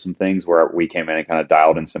over-engineered some things where we came in and kind of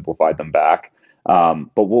dialed and simplified them back. But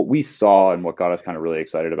what we saw and what got us kind of really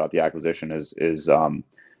excited about the acquisition is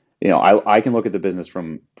I can look at the business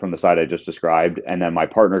from the side I just described, and then my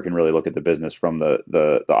partner can really look at the business from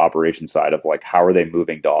the operation side of like, how are they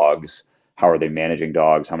moving dogs? How are they managing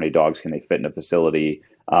dogs? How many dogs can they fit in a facility?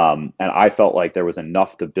 And I felt like there was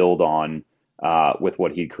enough to build on with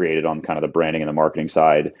what he created on kind of the branding and the marketing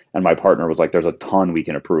side. And my partner was like, there's a ton we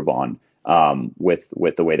can improve on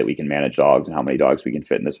with the way that we can manage dogs and how many dogs we can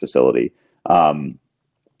fit in this facility.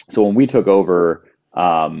 So when we took over,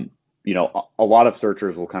 a lot of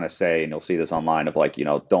searchers will kind of say, and you'll see this online, of like,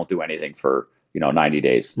 don't do anything for, 90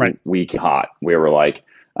 days. Right. Week hot. We were like,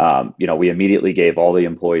 We immediately gave all the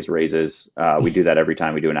employees raises. We do that every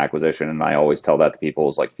time we do an acquisition. And I always tell that to people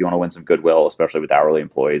is like, if you want to win some goodwill, especially with hourly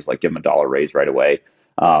employees, like give them $1 raise right away,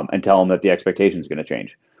 and tell them that the expectation is going to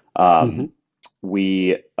change. Mm-hmm.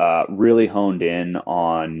 We really honed in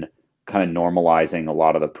on kind of normalizing a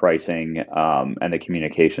lot of the pricing and the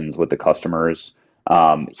communications with the customers.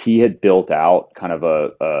 He had built out kind of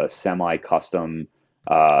a semi-custom,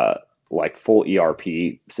 like full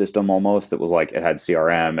ERP system almost. That was like it had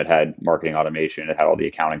CRM, it had marketing automation, it had all the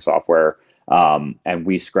accounting software, and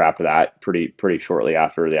we scrapped that pretty shortly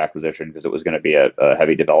after the acquisition because it was going to be a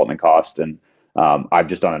heavy development cost. And I've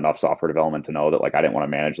just done enough software development to know that like I didn't want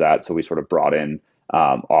to manage that, so we sort of brought in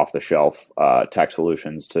off the shelf tech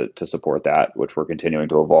solutions to support that, which we're continuing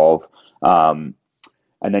to evolve.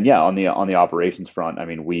 And then on the operations front, I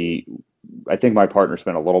mean, I think my partner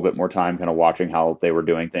spent a little bit more time kind of watching how they were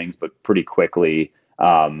doing things, but pretty quickly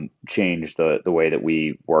changed the way that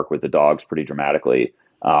we work with the dogs pretty dramatically.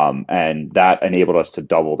 And that enabled us to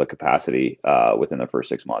double the capacity within the first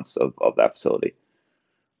 6 months of that facility.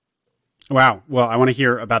 Wow. Well, I want to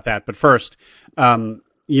hear about that. But first,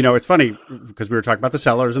 it's funny because we were talking about the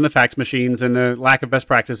sellers and the fax machines and the lack of best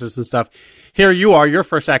practices and stuff. Here you are, your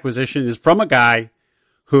first acquisition is from a guy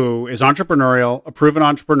who is entrepreneurial, a proven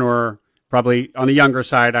entrepreneur, probably on the younger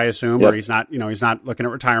side, I assume, Yep. or he's not looking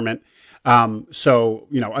at retirement. So,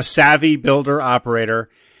 a savvy builder operator,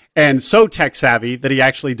 and so tech savvy that he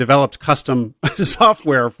actually developed custom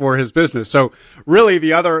software for his business. So really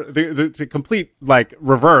the complete like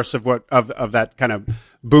reverse of of that kind of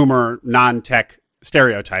boomer non-tech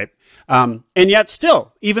stereotype. And yet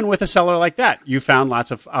still, even with a seller like that, you found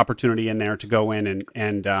lots of opportunity in there to go in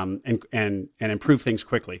and improve things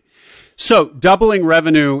quickly. So doubling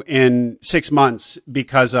revenue in 6 months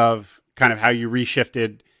because of kind of how you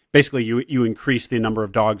reshifted. Basically, you increase the number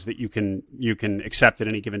of dogs that you can accept at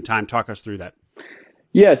any given time. Talk us through that.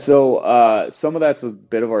 Yeah, so some of that's a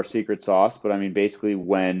bit of our secret sauce, but I mean, basically,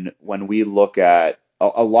 when we look at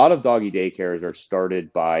a lot of doggy daycares are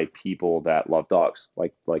started by people that love dogs,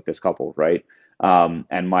 like this couple, right?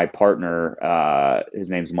 And my partner, his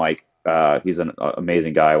name's Mike. He's an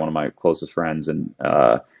amazing guy, one of my closest friends, and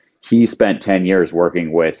he spent 10 years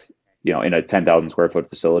working with, in a 10,000 square foot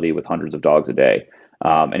facility with hundreds of dogs a day.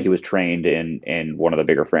 And he was trained in one of the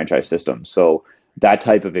bigger franchise systems. So that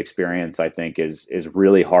type of experience, I think, is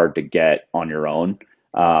really hard to get on your own.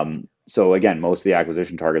 So again, most of the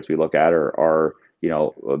acquisition targets we look at are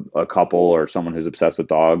a couple or someone who's obsessed with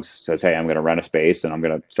dogs says, hey, I'm going to rent a space and I'm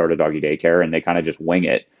going to start a doggy daycare, and they kind of just wing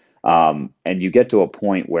it. And you get to a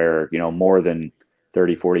point where, more than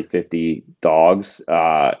 30, 40, 50 dogs,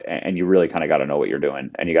 and you really kind of got to know what you're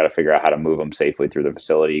doing, and you got to figure out how to move them safely through the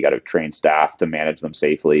facility. You got to train staff to manage them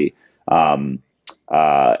safely. And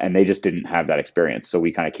they just didn't have that experience. So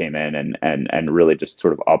we kind of came in and really just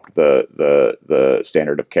sort of upped the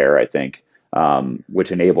standard of care, I think,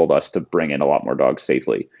 which enabled us to bring in a lot more dogs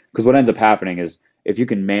safely. Because what ends up happening is if you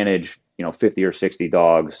can manage, 50 or 60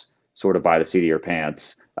 dogs sort of by the seat of your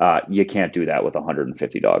pants, you can't do that with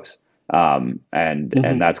 150 dogs. And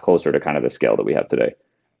that's closer to kind of the scale that we have today.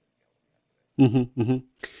 Mm-hmm,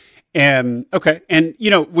 mm-hmm. Okay. And,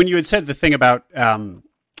 when you had said the thing about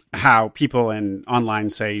how people in online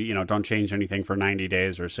say, don't change anything for 90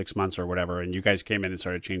 days or 6 months or whatever, and you guys came in and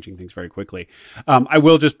started changing things very quickly. I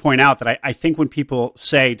will just point out that I think when people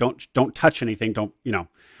say don't touch anything,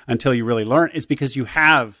 until you really learn, it's because you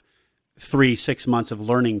have 3-6 months of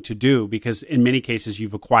learning to do, because in many cases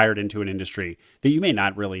you've acquired into an industry that you may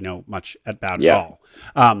not really know much about at all.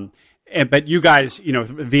 But you guys,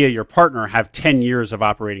 via your partner, have 10 years of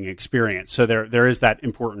operating experience. So there is that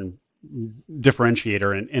important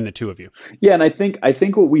differentiator in the two of you. Yeah, and I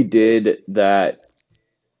think what we did, that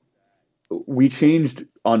we changed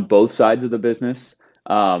on both sides of the business.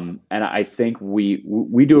 And I think we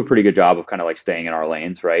do a pretty good job of kind of like staying in our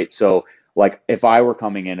lanes, right? So like if I were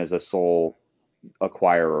coming in as a sole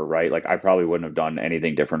acquirer, right, like I probably wouldn't have done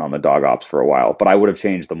anything different on the dog ops for a while, but I would have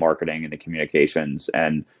changed the marketing and the communications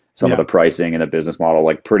and some of the pricing and the business model,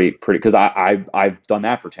 like pretty, because I've done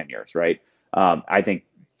that for 10 years, right? I think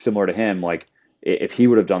similar to him, like if he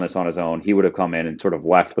would have done this on his own, he would have come in and sort of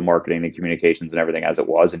left the marketing and communications and everything as it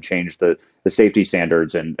was and changed the safety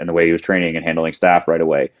standards and the way he was training and handling staff right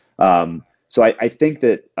away. So I think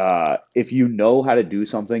that if you know how to do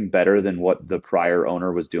something better than what the prior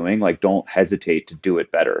owner was doing, like don't hesitate to do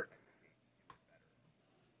it better.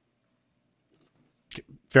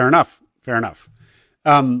 Fair enough.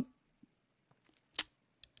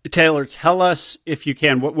 Taylor, tell us if you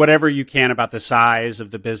can, whatever you can about the size of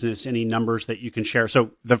the business, any numbers that you can share.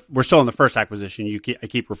 So we're still in the first acquisition. I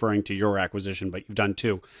keep referring to your acquisition, but you've done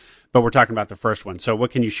two. But we're talking about the first one. So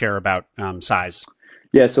what can you share about size?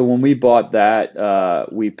 Yeah. So when we bought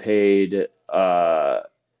that, we paid high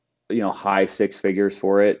six figures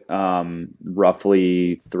for it,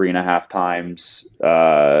 roughly 3.5 times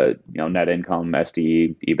net income,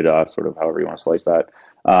 SDE, EBITDA, sort of however you want to slice that.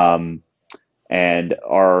 And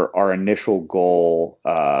our initial goal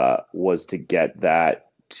was to get that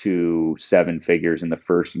to 7 figures in the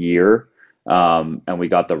first year. And we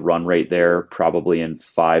got the run rate there probably in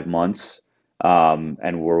 5 months.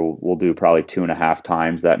 And we'll do probably 2.5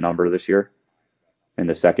 times that number this year in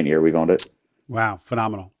the second year we've owned it. Wow,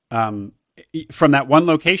 phenomenal. From that one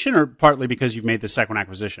location, or partly because you've made the second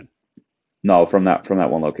acquisition? No, from that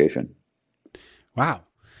one location. Wow.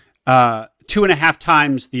 2.5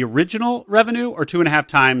 times the original revenue, or 2.5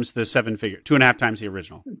 times the 7 figure? 2.5 times the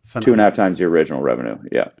original. Phenomenal. 2.5 times the original revenue.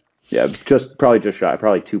 Yeah. Probably just shy.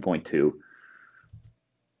 Probably 2.2.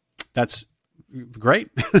 That's great.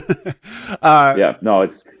 Yeah. No,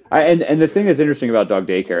 it's. And the thing that's interesting about dog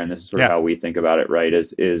daycare, and this is sort of how we think about it, right?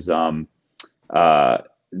 Is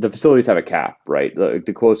the facilities have a cap, right?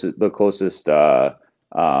 The closest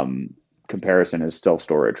comparison is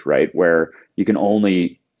self-storage, right? Where you can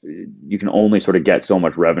only sort of get so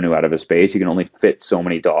much revenue out of a space. You can only fit so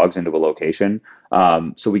many dogs into a location.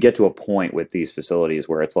 So we get to a point with these facilities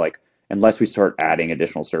where it's like, unless we start adding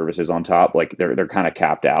additional services on top, like they're kind of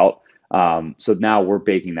capped out. So now we're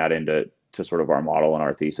baking that into sort of our model and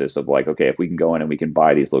our thesis of like, okay, if we can go in and we can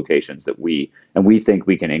buy these locations that we think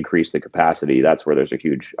we can increase the capacity, that's where there's a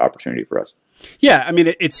huge opportunity for us. Yeah. I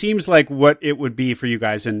mean, it seems like what it would be for you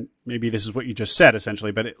guys, and maybe this is what you just said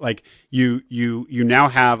essentially, but like you now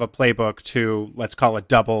have a playbook to, let's call it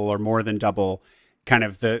double or more than double kind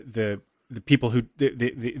of the people who,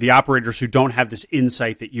 the operators who don't have this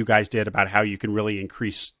insight that you guys did about how you can really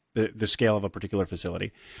increase the scale of a particular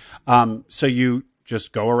facility. So you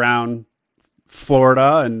just go around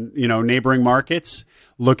Florida and, neighboring markets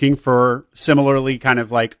looking for similarly kind of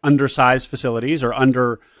like undersized facilities or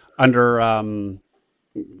under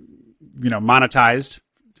monetized,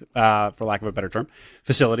 for lack of a better term,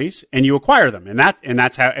 facilities, and you acquire them. And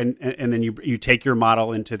that's how, and then you take your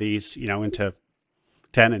model into these, into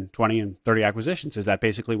 10 and 20 and 30 acquisitions. Is that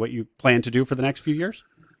basically what you plan to do for the next few years?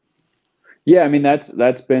 Yeah, I mean,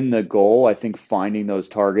 that's been the goal. I think finding those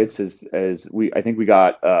targets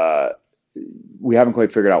we haven't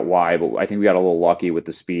quite figured out why, but I think we got a little lucky with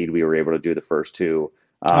the speed we were able to do the first two.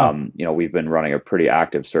 We've been running a pretty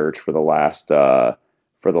active search for the last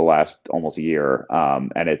almost a year.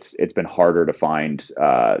 And it's been harder to find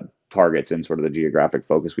targets in sort of the geographic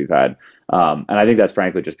focus we've had. And I think that's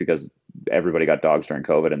frankly just because everybody got dogs during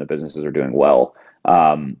COVID and the businesses are doing well.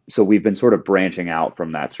 So we've been sort of branching out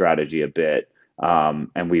from that strategy a bit.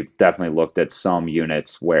 And we've definitely looked at some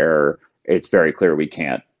units where it's very clear we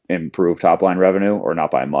can't improve top line revenue, or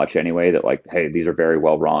not by much anyway, that like, hey, these are very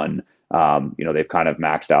well run. They've kind of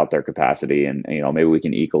maxed out their capacity, and maybe we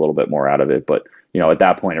can eke a little bit more out of it. But at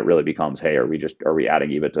that point it really becomes, hey, are we adding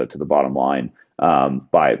EBITDA to the bottom line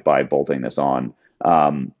by bolting this on?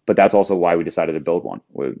 But that's also why we decided to build one.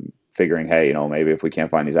 We're figuring, hey, maybe if we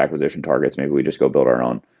can't find these acquisition targets, maybe we just go build our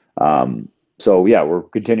own. So yeah, we're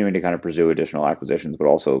continuing to kind of pursue additional acquisitions, but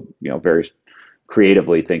also very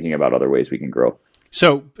creatively thinking about other ways we can grow.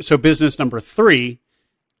 So business number 3,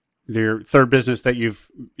 your third business that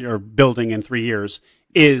you're building in 3 years,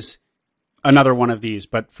 is another one of these,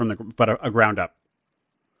 but a ground up.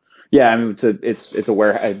 Yeah, I mean, it's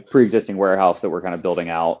a pre-existing warehouse that we're kind of building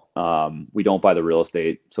out. We don't buy the real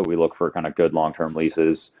estate, so we look for kind of good long-term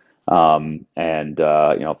leases, and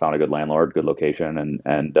found a good landlord, good location,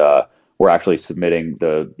 and we're actually submitting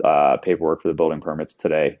the paperwork for the building permits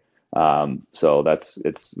today. So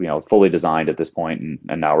it's fully designed at this point,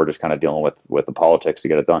 and now we're just kind of dealing with the politics to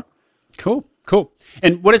get it done. Cool.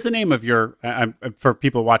 And what is the name of your, for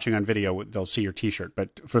people watching on video, they'll see your t-shirt,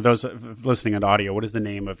 but for those listening on audio, what is the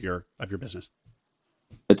name of your business?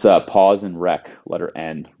 It's Pause and Rec, letter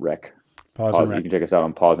N, Rec. Pause and Rec. You can check us out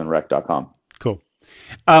on pauseandrec.com. Cool.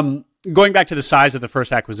 Going back to the size of the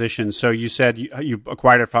first acquisition. So you said you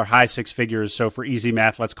acquired it for high 6 figures. So for easy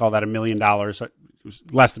math, let's call that $1 million. It was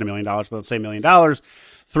less than $1 million, but let's say $1 million,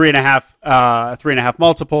 3.5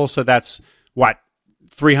 multiple. So that's what?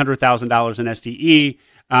 $300,000 in SDE.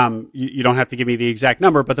 You don't have to give me the exact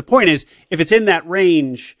number, but the point is, if it's in that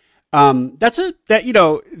range, that's a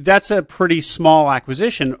pretty small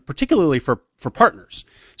acquisition, particularly for partners.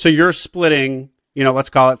 So you're splitting, let's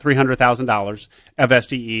call it $300,000 of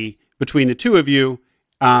SDE between the two of you.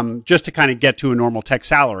 just to kind of get to a normal tech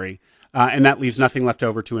salary. And that leaves nothing left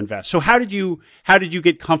over to invest. So how did you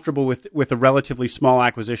get comfortable with a relatively small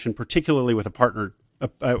acquisition, particularly with a partner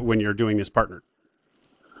when you're doing this partner?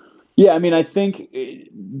 Yeah, I mean, I think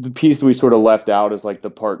the piece we sort of left out is like the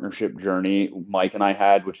partnership journey Mike and I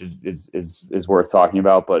had, which is worth talking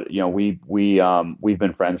about. But you know, we've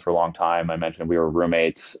been friends for a long time. I mentioned we were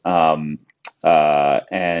roommates, and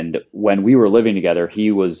when we were living together,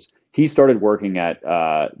 he started working at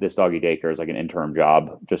this Doggy Daycare as like an interim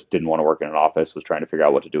job. Just didn't want to work in an office. Was trying to figure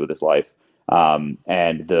out what to do with his life. And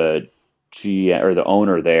the GM or the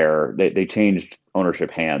owner there, they changed ownership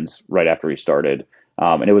hands right after he started.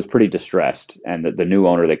 And it was pretty distressed. And the new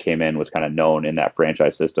owner that came in was kind of known in that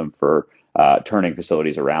franchise system for turning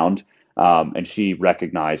facilities around. And she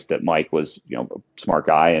recognized that Mike was, you know, a smart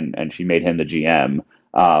guy, and she made him the GM.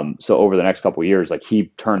 So over the next couple of years, like he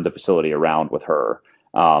turned the facility around with her.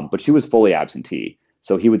 But she was fully absentee.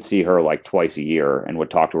 So he would see her like twice a year and would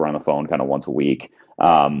talk to her on the phone kind of once a week.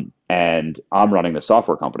 And I'm running the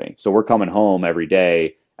software company. So we're coming home every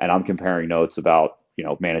day and I'm comparing notes about, you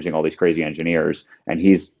know, managing all these crazy engineers. And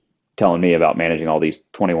he's telling me about managing all these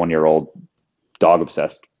 21-year-old dog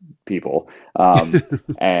obsessed people.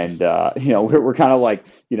 And, you know, we're kind of like,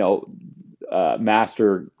 you know,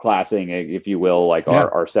 master classing, if you will, like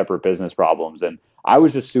our separate business problems. And I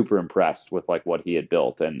was just super impressed with like what he had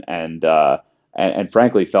built and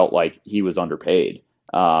frankly felt like he was underpaid.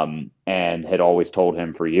 And had always told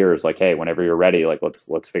him for years, like, hey, whenever you're ready, like,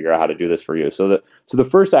 let's figure out how to do this for you. So the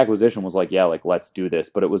first acquisition was like, yeah, like, let's do this.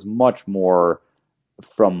 But it was much more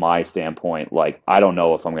from my standpoint, like, I don't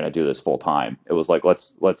know if I'm going to do this full time. It was like,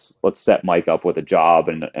 let's set Mike up with a job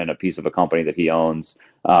and a piece of a company that he owns,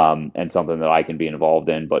 and something that I can be involved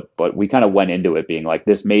in. But we kind of went into it being like,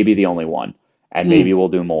 this may be the only one, and maybe we'll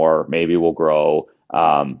do more, maybe we'll grow.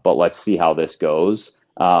 But let's see how this goes.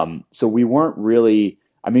 So we weren't really,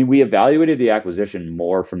 I mean, we evaluated the acquisition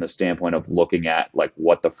more from the standpoint of looking at like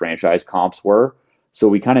what the franchise comps were. So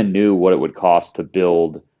we kind of knew what it would cost to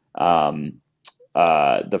build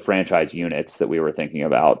the franchise units that we were thinking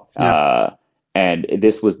about. Yeah. And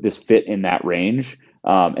this fit in that range.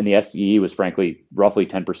 And the SDE was frankly roughly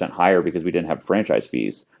 10% higher because we didn't have franchise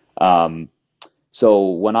fees. So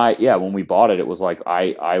when we bought it, it was like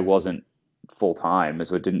I wasn't full time,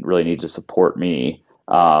 so it didn't really need to support me.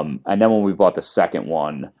 And then when we bought the second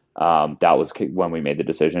one, that was when we made the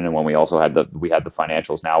decision, and when we also had the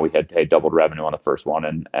financials. Now we had doubled revenue on the first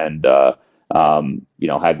one, and you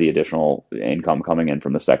know, had the additional income coming in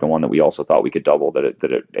from the second one that we also thought we could double. That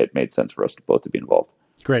it made sense for us to both to be involved.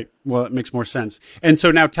 Great. Well, it makes more sense. And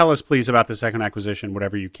so now tell us, please, about the second acquisition,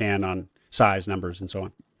 whatever you can on size, numbers, and so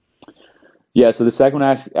on. Yeah. So the second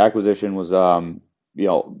acquisition was, you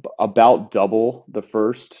know, about double the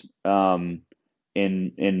first,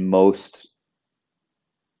 in most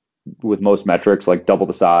metrics, like double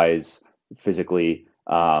the size physically,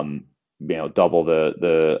 you know, double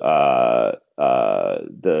the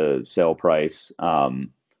sale price,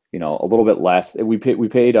 you know, a little bit less. We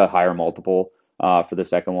paid a higher multiple for the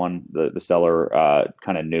second one. The seller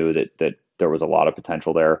kind of knew that there was a lot of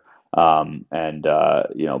potential there, and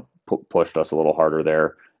you know, pushed us a little harder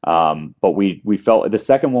there. But we felt the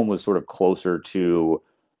second one was sort of closer to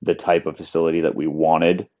the type of facility that we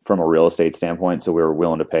wanted from a real estate standpoint. So we were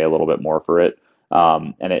willing to pay a little bit more for it.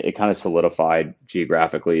 And it kind of solidified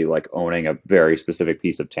geographically, like owning a very specific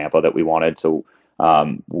piece of Tampa that we wanted. So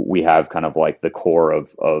we have kind of like the core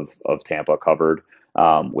of Tampa covered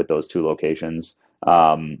with those two locations.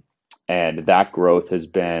 And that growth has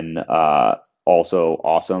been also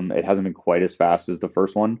awesome. It hasn't been quite as fast as the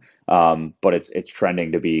first one, but it's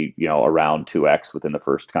trending to be, you know, around 2x within the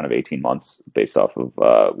first kind of 18 months based off of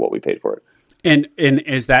what we paid for it. And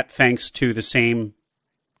is that thanks to the same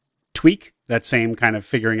tweak, that same kind of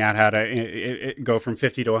figuring out how to go from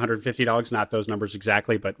 $50 to $150? Not those numbers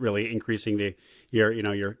exactly, but really increasing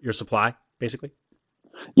your supply, basically.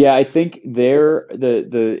 Yeah, I think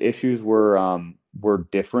the issues were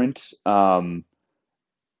different.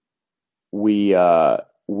 We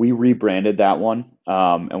rebranded that one,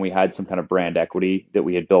 and we had some kind of brand equity that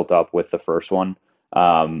we had built up with the first one.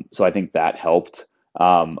 So I think that helped.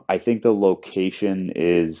 I think the location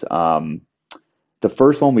is, the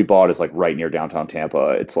first one we bought is like right near downtown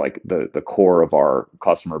Tampa. It's like the core of our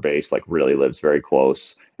customer base, like really lives very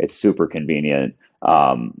close. It's super convenient.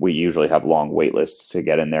 We usually have long wait lists to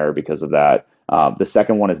get in there because of that. The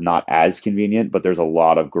second one is not as convenient, but there's a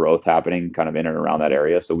lot of growth happening kind of in and around that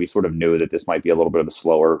area. So we sort of knew that this might be a little bit of a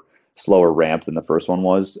slower ramp than the first one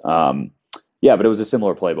was. Yeah, but it was a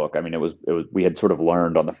similar playbook. I mean, it was we had sort of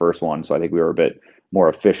learned on the first one, so I think we were a bit more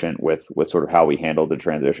efficient with sort of how we handled the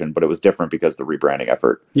transition, but it was different because the rebranding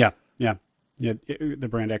effort. Yeah, yeah, yeah. The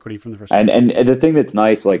brand equity from the first one. And the thing that's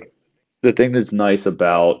nice, like the thing that's nice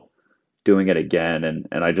about doing it again,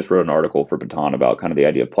 and I just wrote an article for Baton about kind of the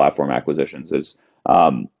idea of platform acquisitions is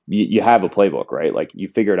you have a playbook, right? Like you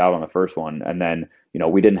figure it out on the first one, and then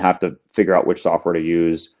we didn't have to figure out which software to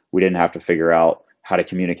use. We didn't have to figure out how to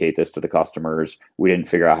communicate this to the customers. We didn't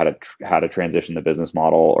figure out how to transition the business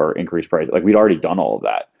model or increase price. Like we'd already done all of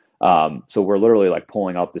that. So we're literally like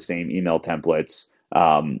pulling up the same email templates.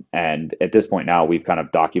 And at this point now, we've kind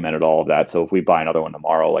of documented all of that. So if we buy another one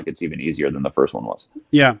tomorrow, like it's even easier than the first one was.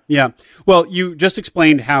 Yeah, yeah. Well, you just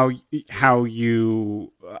explained how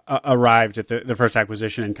you arrived at the first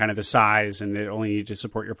acquisition and kind of the size, and it only needed to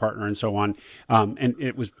support your partner and so on. And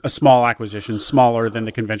it was a small acquisition, smaller than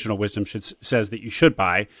the conventional wisdom says that you should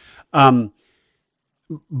buy.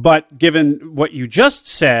 But given what you just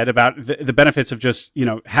said about the benefits of just,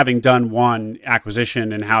 having done one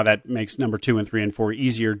acquisition and how that makes number 2 and 3 and 4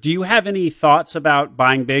 easier, do you have any thoughts about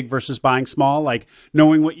buying big versus buying small? Like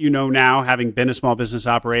knowing what you know now, having been a small business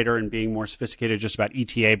operator and being more sophisticated just about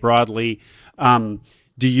ETA broadly,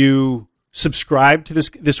 do you subscribe to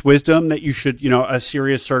this wisdom that you should, a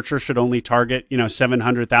serious searcher should only target,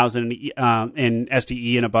 700,000 in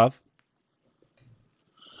SDE and above?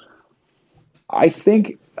 I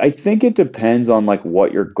think it depends on like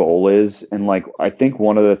what your goal is, and like I think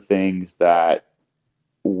one of the things that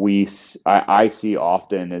I see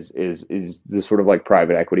often is this sort of like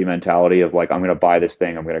private equity mentality of like I'm going to buy this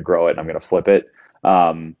thing, I'm going to grow it, and I'm going to flip it.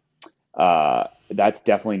 That's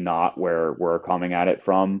definitely not where we're coming at it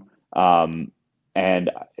from,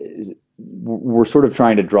 and we're sort of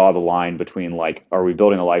trying to draw the line between like, are we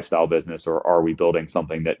building a lifestyle business or are we building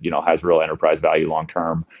something that has real enterprise value long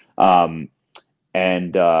term?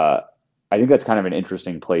 And I think that's kind of an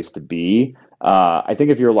interesting place to be. I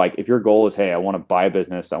think if your goal is, hey, I want to buy a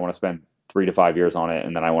business, I want to spend 3 to 5 years on it,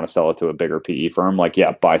 and then I want to sell it to a bigger PE firm, like,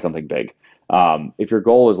 yeah, buy something big. If your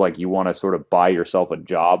goal is like you want to sort of buy yourself a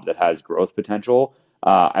job that has growth potential,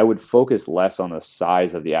 I would focus less on the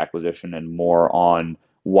size of the acquisition and more on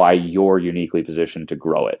why you're uniquely positioned to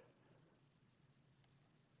grow it.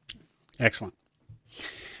 Excellent.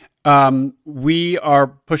 We are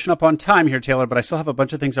pushing up on time here, Taylor, but I still have a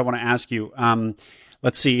bunch of things I want to ask you.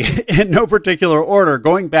 Let's see, in no particular order,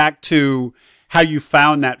 going back to how you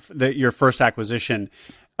found your first acquisition.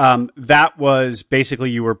 That was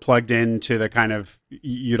basically you were plugged into the kind of,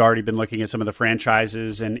 you'd already been looking at some of the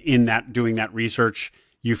franchises, and in that, doing that research,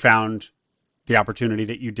 you found the opportunity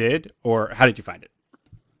that you did, or how did you find it?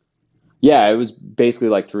 Yeah, it was basically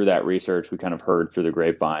like through that research, we kind of heard through the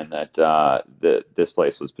grapevine that this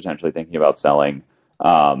place was potentially thinking about selling,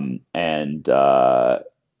 and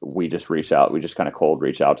we just reached out. We just kind of cold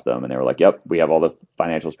reached out to them, and they were like, "Yep, we have all the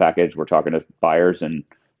financials packaged. We're talking to buyers, and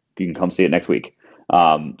you can come see it next week."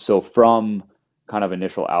 So from kind of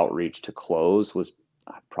initial outreach to close was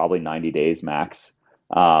probably 90 days max.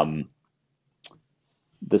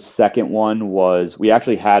 The second one was, we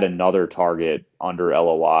actually had another target under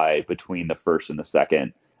LOI between the first and the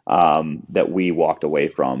second, that we walked away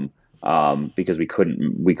from, because we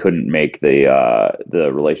couldn't make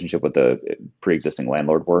the relationship with the pre-existing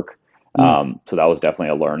landlord work. So that was definitely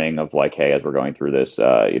a learning of like, hey, as we're going through this,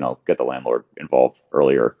 get the landlord involved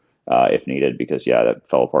earlier, if needed, because that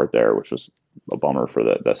fell apart there, which was a bummer for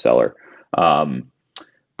the seller.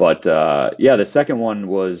 But the second one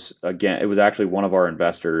was, again, it was actually one of our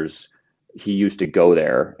investors. He used to go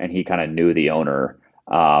there, and he kind of knew the owner.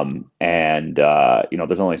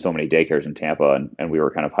 There's only so many daycares in Tampa, and we were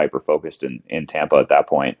kind of hyper focused in Tampa at that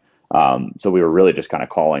point. So we were really just kind of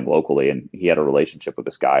calling locally, and he had a relationship with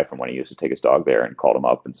this guy from when he used to take his dog there, and called him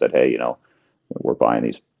up and said, hey, we're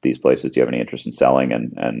buying these places. Do you have any interest in selling?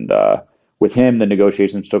 And with him, the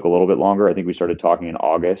negotiations took a little bit longer. I think we started talking in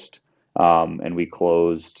August. And we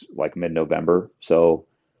closed like mid-November. So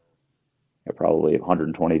probably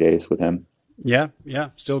 120 days with him. Yeah.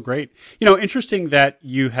 Still great. Interesting that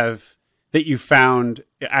you found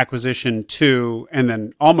acquisition 2 and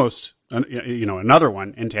then almost, another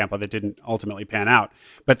one in Tampa that didn't ultimately pan out,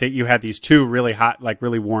 but that you had these 2 really hot, like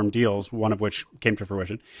really warm deals, one of which came to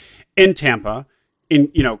fruition in Tampa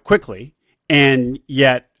quickly. And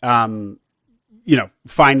yet,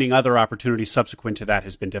 finding other opportunities subsequent to that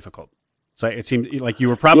has been difficult. So it seemed like you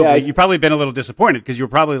were you've probably been a little disappointed, because you were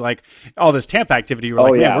probably like, all this Tampa activity. You were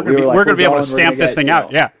we're going to be able to stamp this thing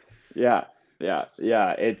out. Yeah.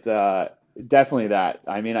 It's definitely that.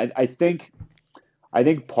 I mean, I think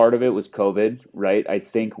part of it was COVID, right? I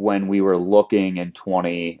think when we were looking in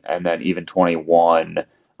 20 and then even 21,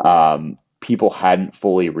 people hadn't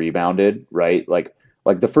fully rebounded, right? Like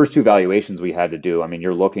like the first two valuations we had to do, I mean,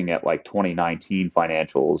 you're looking at like 2019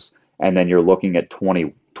 financials, and then you're looking at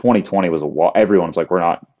 2020 was everyone's like, we're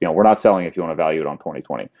not selling if you want to value it on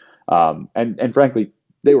 2020. And frankly,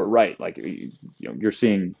 they were right. Like, you're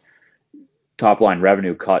seeing top line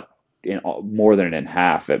revenue cut in more than in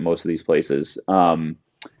half at most of these places. But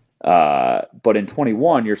in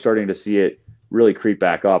 21, you're starting to see it really creep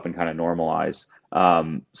back up and kind of normalize.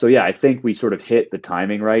 So yeah, I think we sort of hit the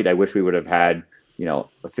timing right. I wish we would have had, a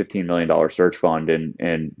 $15 million search fund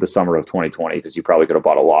in the summer of 2020, because you probably could have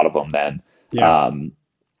bought a lot of them then. Yeah.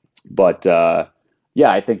 But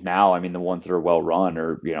yeah, I think now, I mean, the ones that are well run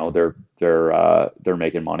are, they're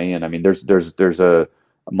making money. And I mean, there's a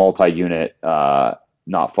multi-unit,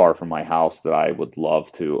 not far from my house that I would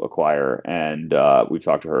love to acquire. And we've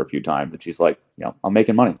talked to her a few times, and she's like, I'm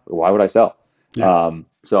making money. Why would I sell? Yeah.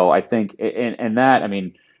 So I think, and that, I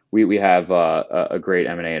mean, we have a great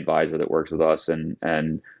M&A advisor that works with us, and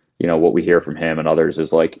what we hear from him and others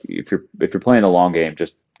is like, if you're playing the long game,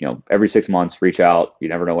 just every 6 months, reach out. You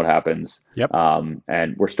never know what happens. Yep.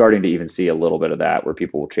 And we're starting to even see a little bit of that, where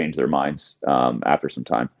people will change their minds after some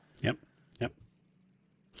time. Yep.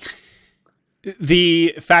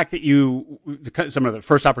 The fact that some of the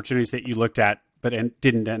first opportunities that you looked at, but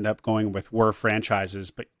didn't end up going with, were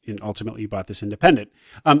franchises, but ultimately you bought this independent.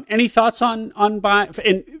 Any thoughts on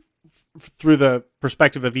buying, through the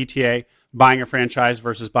perspective of ETA, buying a franchise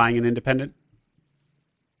versus buying an independent?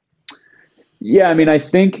 Yeah, I mean, I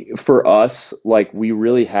think for us, like, we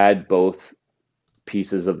really had both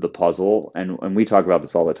pieces of the puzzle, and we talk about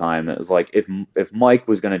this all the time. It was like, if Mike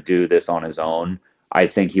was going to do this on his own, I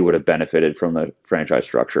think he would have benefited from the franchise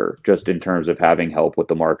structure, just in terms of having help with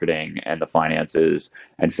the marketing and the finances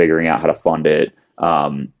and figuring out how to fund it,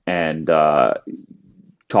 and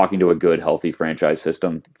talking to a good, healthy franchise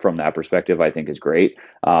system from that perspective, I think is great.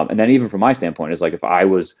 And then even from my standpoint, is like, if I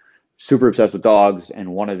was super obsessed with dogs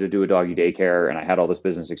and wanted to do a doggy daycare, and I had all this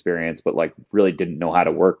business experience, but like really didn't know how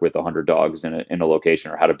to work with 100 dogs in a location,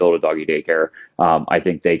 or how to build a doggy daycare, I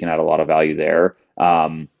think they can add a lot of value there.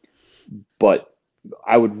 But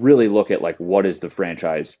I would really look at, like, what is the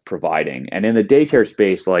franchise providing? And in the daycare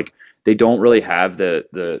space, like, they don't really have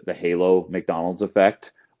the Halo McDonald's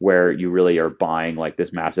effect, where you really are buying like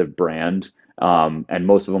this massive brand. And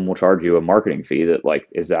most of them will charge you a marketing fee that, like,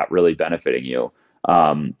 is that really benefiting you?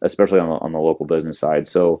 Especially on the local business side.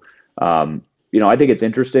 So, I think it's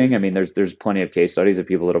interesting. I mean, there's plenty of case studies of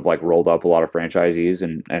people that have like rolled up a lot of franchisees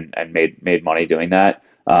and made money doing that.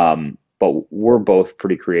 But we're both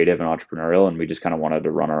pretty creative and entrepreneurial, and we just kind of wanted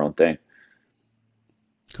to run our own thing.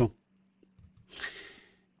 Cool.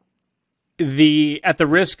 At the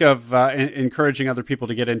risk of encouraging other people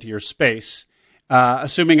to get into your space,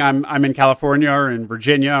 assuming I'm in California or in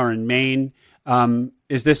Virginia or in Maine,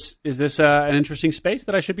 is this an interesting space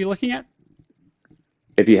that I should be looking at?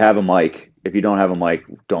 If you have a mic, if you don't have a mic,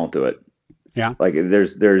 don't do it. Yeah. Like,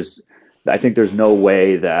 I think there's no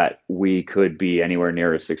way that we could be anywhere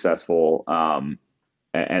near as successful. And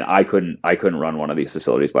I couldn't run one of these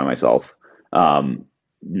facilities by myself.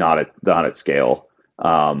 Not at scale.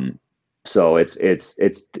 So it's,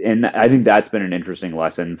 and I think that's been an interesting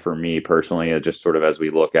lesson for me personally, just sort of as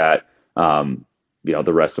we look at,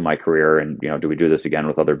 the rest of my career, and, do we do this again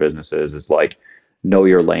with other businesses? Is like, know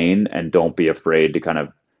your lane, and don't be afraid to kind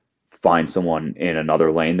of find someone in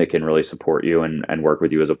another lane that can really support you and work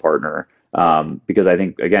with you as a partner. Because I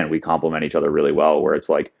think, again, we complement each other really well, where it's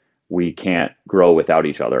like, we can't grow without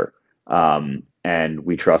each other. And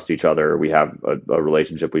we trust each other. We have a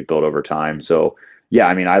relationship we've built over time. So yeah,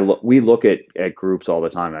 I mean, we look at groups all the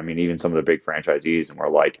time. I mean, even some of the big franchisees, and we're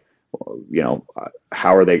like,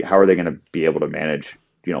 how are they going to be able to manage,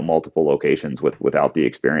 multiple locations without the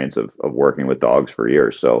experience of working with dogs for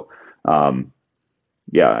years? So,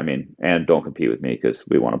 yeah, I mean, and don't compete with me, because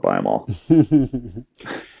we want to buy them all.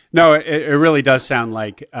 No, it really does sound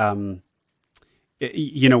like, one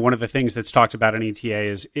of the things that's talked about in ETA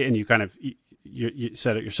is, and you kind of, you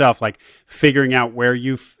said it yourself, like figuring out where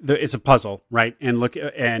it's a puzzle, right?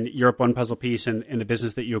 And you're up one puzzle piece, and the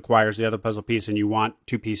business that you acquire is the other puzzle piece, and you want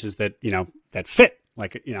two pieces that, that fit,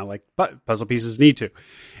 like puzzle pieces need to.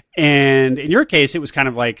 And in your case, it was kind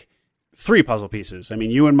of like three puzzle pieces. I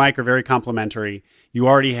mean, you and Mike are very complementary. You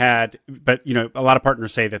already had, but a lot of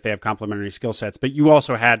partners say that they have complementary skill sets, but you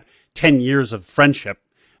also had 10 years of friendship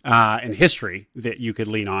and history that you could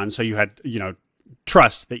lean on. So you had,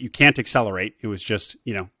 trust that you can't accelerate. It was just,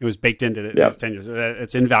 it was baked into the 10 years.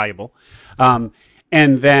 It's invaluable.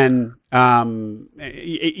 and then and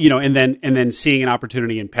then seeing an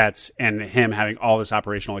opportunity in pets, and him having all this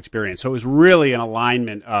operational experience. So it was really an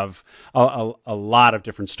alignment of a lot of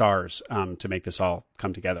different stars to make this all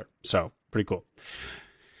come together. So pretty cool.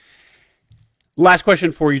 Last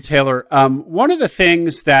question for you, Taylor. One of the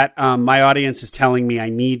things that my audience is telling me I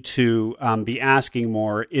need to be asking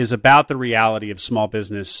more is about the reality of small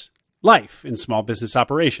business life in small business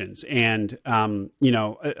operations. And,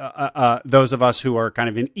 those of us who are kind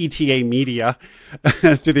of in ETA media,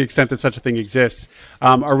 to the extent that such a thing exists,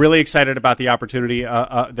 are really excited about the opportunity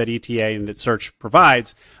that ETA and that search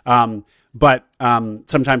provides. But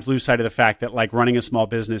sometimes lose sight of the fact that like running a small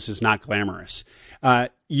business is not glamorous. I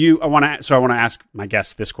want to ask my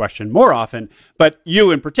guests this question more often, but you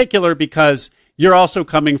in particular, because you're also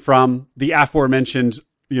coming from the aforementioned,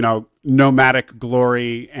 nomadic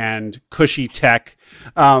glory and cushy tech.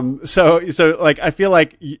 So like, I feel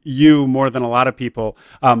like you more than a lot of people,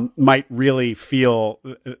 might really feel,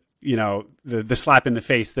 the slap in the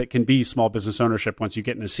face that can be small business ownership once you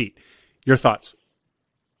get in the seat. Your thoughts?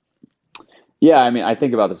 Yeah, I mean, I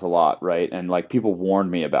think about this a lot, right? And like people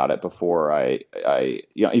warned me about it before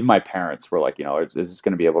even my parents were like, is this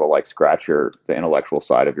going to be able to like scratch the intellectual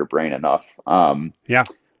side of your brain enough? Yeah.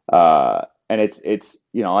 And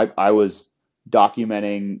I was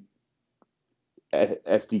documenting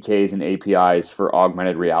SDKs and APIs for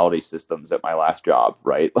augmented reality systems at my last job,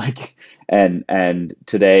 right? Like, and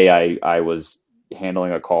today I was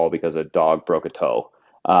handling a call because a dog broke a toe,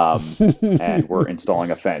 and we're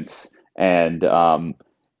installing a fence. And,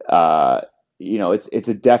 it's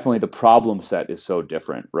definitely the problem set is so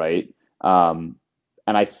different. Right.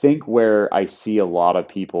 And I think where I see a lot of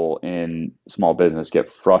people in small business get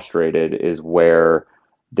frustrated is where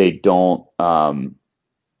they don't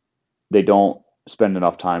spend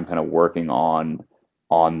enough time kind of working on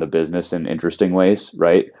the business in interesting ways.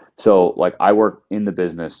 Right. So like I work in the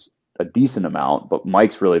business a decent amount, but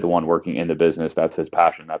Mike's really the one working in the business. That's his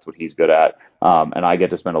passion. That's what he's good at. And I get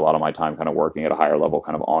to spend a lot of my time kind of working at a higher level,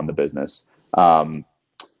 kind of on the business.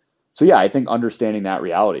 So yeah, I think understanding that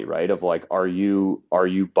reality, right? Of like, are you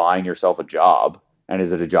buying yourself a job, and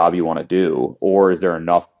is it a job you want to do, or is there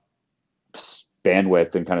enough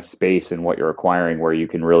bandwidth and kind of space in what you're acquiring where you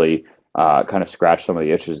can really kind of scratch some of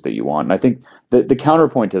the itches that you want? And I think the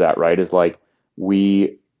counterpoint to that, right, is like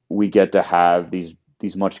we get to have these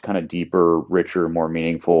much kind of deeper, richer, more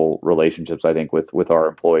meaningful relationships, I think, with our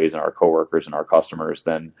employees and our coworkers and our customers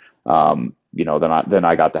than than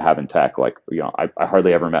I got to have in tech. Like, I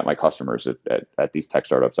hardly ever met my customers at these tech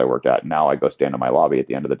startups I worked at. Now I go stand in my lobby at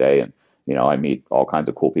the end of the day, and I meet all kinds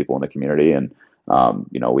of cool people in the community, and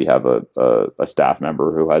we have a staff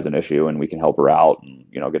member who has an issue, and we can help her out, and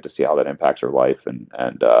get to see how that impacts her life, and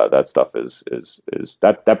that stuff is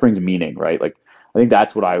that brings meaning, right? Like, I think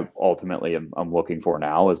that's what I ultimately I'm looking for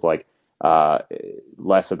now, is like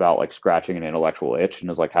less about like scratching an intellectual itch,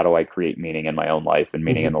 and is like, how do I create meaning in my own life and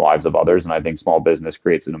meaning in the lives of others? And I think small business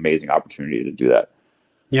creates an amazing opportunity to do that.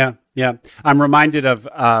 Yeah. Yeah. I'm reminded of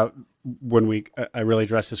when I really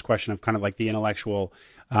address this question of kind of like the intellectual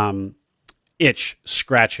itch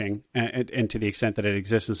scratching, and to the extent that it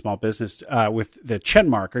exists in small business, with the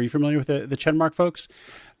Chenmark. Are you familiar with the Chenmark folks?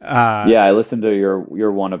 Yeah, I listened to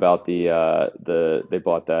your one about they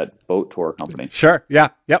bought that boat tour company. Sure. Yeah.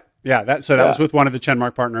 Yep. Yeah. That was with one of the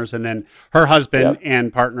Chenmark partners, and then her husband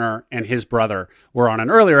and partner and his brother were on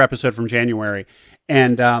an earlier episode from January,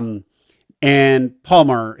 and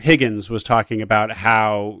Palmer Higgins was talking about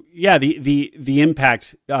how, the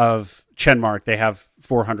impact of Chenmark, they have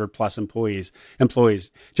 400 plus employees,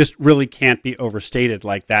 just really can't be overstated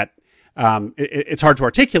like that. It's hard to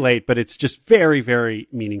articulate, but it's just very, very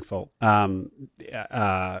meaningful,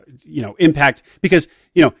 impact, because,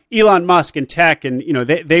 Elon Musk and tech, and,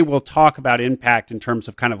 they will talk about impact in terms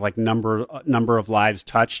of kind of like number of lives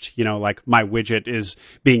touched, like my widget is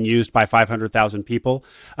being used by 500,000 people.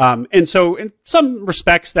 And so in some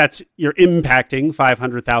respects you're impacting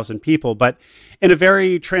 500,000 people, but in a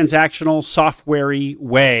very transactional, software-y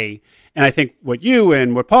way. And I think what you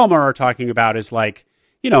and what Palmer are talking about is like,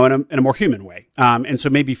 in a more human way. And so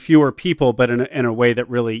maybe fewer people, but in a way that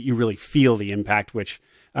you really feel the impact, which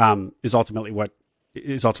is ultimately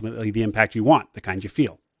the impact you want, the kind you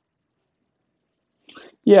feel.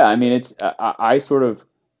 Yeah, I mean, I sort of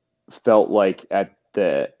felt like at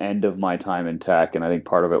the end of my time in tech, and I think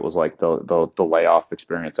part of it was like the layoff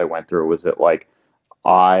experience I went through, was that like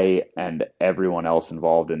I and everyone else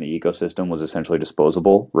involved in the ecosystem was essentially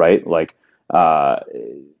disposable, right? Like,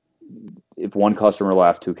 if one customer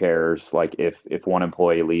left, who cares? Like, if one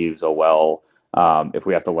employee leaves, oh well. If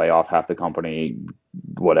we have to lay off half the company,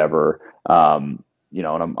 whatever.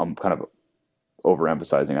 and I'm kind of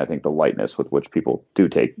overemphasizing, I think, the lightness with which people do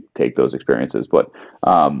take those experiences. But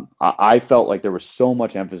I felt like there was so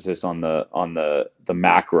much emphasis on the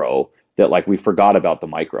macro that like we forgot about the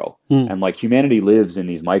micro. And like humanity lives in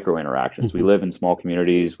these micro interactions. We live in small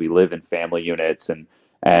communities, we live in family units, and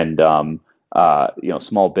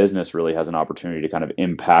small business really has an opportunity to kind of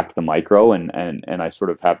impact the micro. And I sort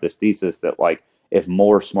of have this thesis that like if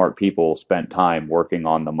more smart people spent time working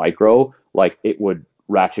on the micro, like it would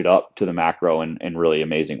ratchet up to the macro in really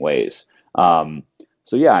amazing ways.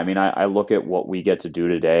 So yeah, I mean, I look at what we get to do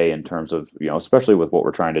today in terms of, especially with what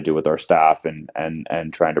we're trying to do with our staff and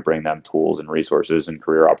trying to bring them tools and resources and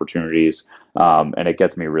career opportunities. And it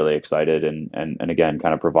gets me really excited and again,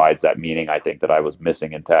 kind of provides that meaning I think that I was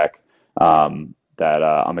missing in tech. That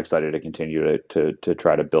I'm excited to continue to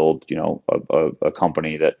try to build, a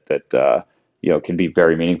company that can be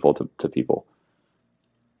very meaningful to people.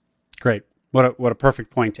 Great. What a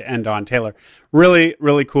perfect point to end on, Taylor. Really,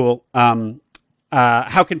 really cool.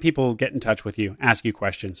 How can people get in touch with you, ask you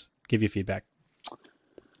questions, give you feedback?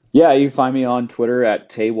 Yeah, you can find me on Twitter at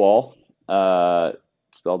Taywall,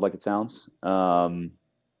 spelled like it sounds.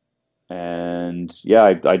 And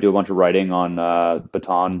yeah, I do a bunch of writing on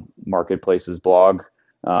Baton Marketplace's blog,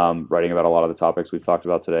 writing about a lot of the topics we've talked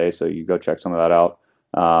about today. So you go check some of that out.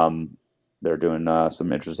 They're doing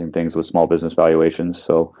some interesting things with small business valuations.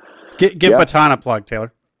 So give Baton a plug,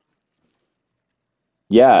 Taylor.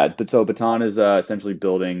 Yeah, so Baton is essentially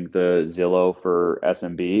building the Zillow for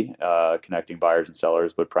SMB, connecting buyers and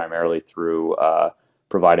sellers, but primarily through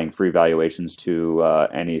providing free valuations to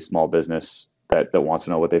any small business that wants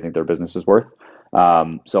to know what they think their business is worth.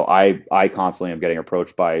 So I constantly am getting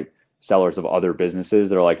approached by sellers of other businesses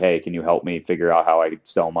that are like, hey, can you help me figure out how I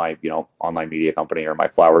sell my online media company or my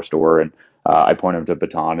flower store? And I point them to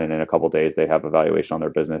Baton, and in a couple of days they have a valuation on their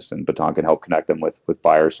business, and Baton can help connect them with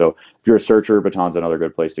buyers. So if you're a searcher, Baton's another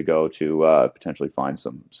good place to go to potentially find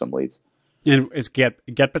some leads. And it's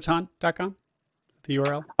getbaton.com, the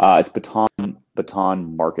URL? It's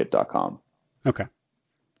batonmarket.com. Okay.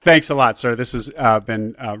 Thanks a lot, sir. This has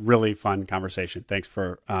been a really fun conversation. Thanks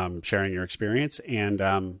for sharing your experience,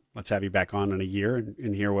 and let's have you back on in a year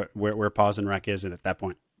and hear where Pause and Rec is at that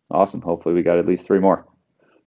point. Awesome. Hopefully we got at least 3 more.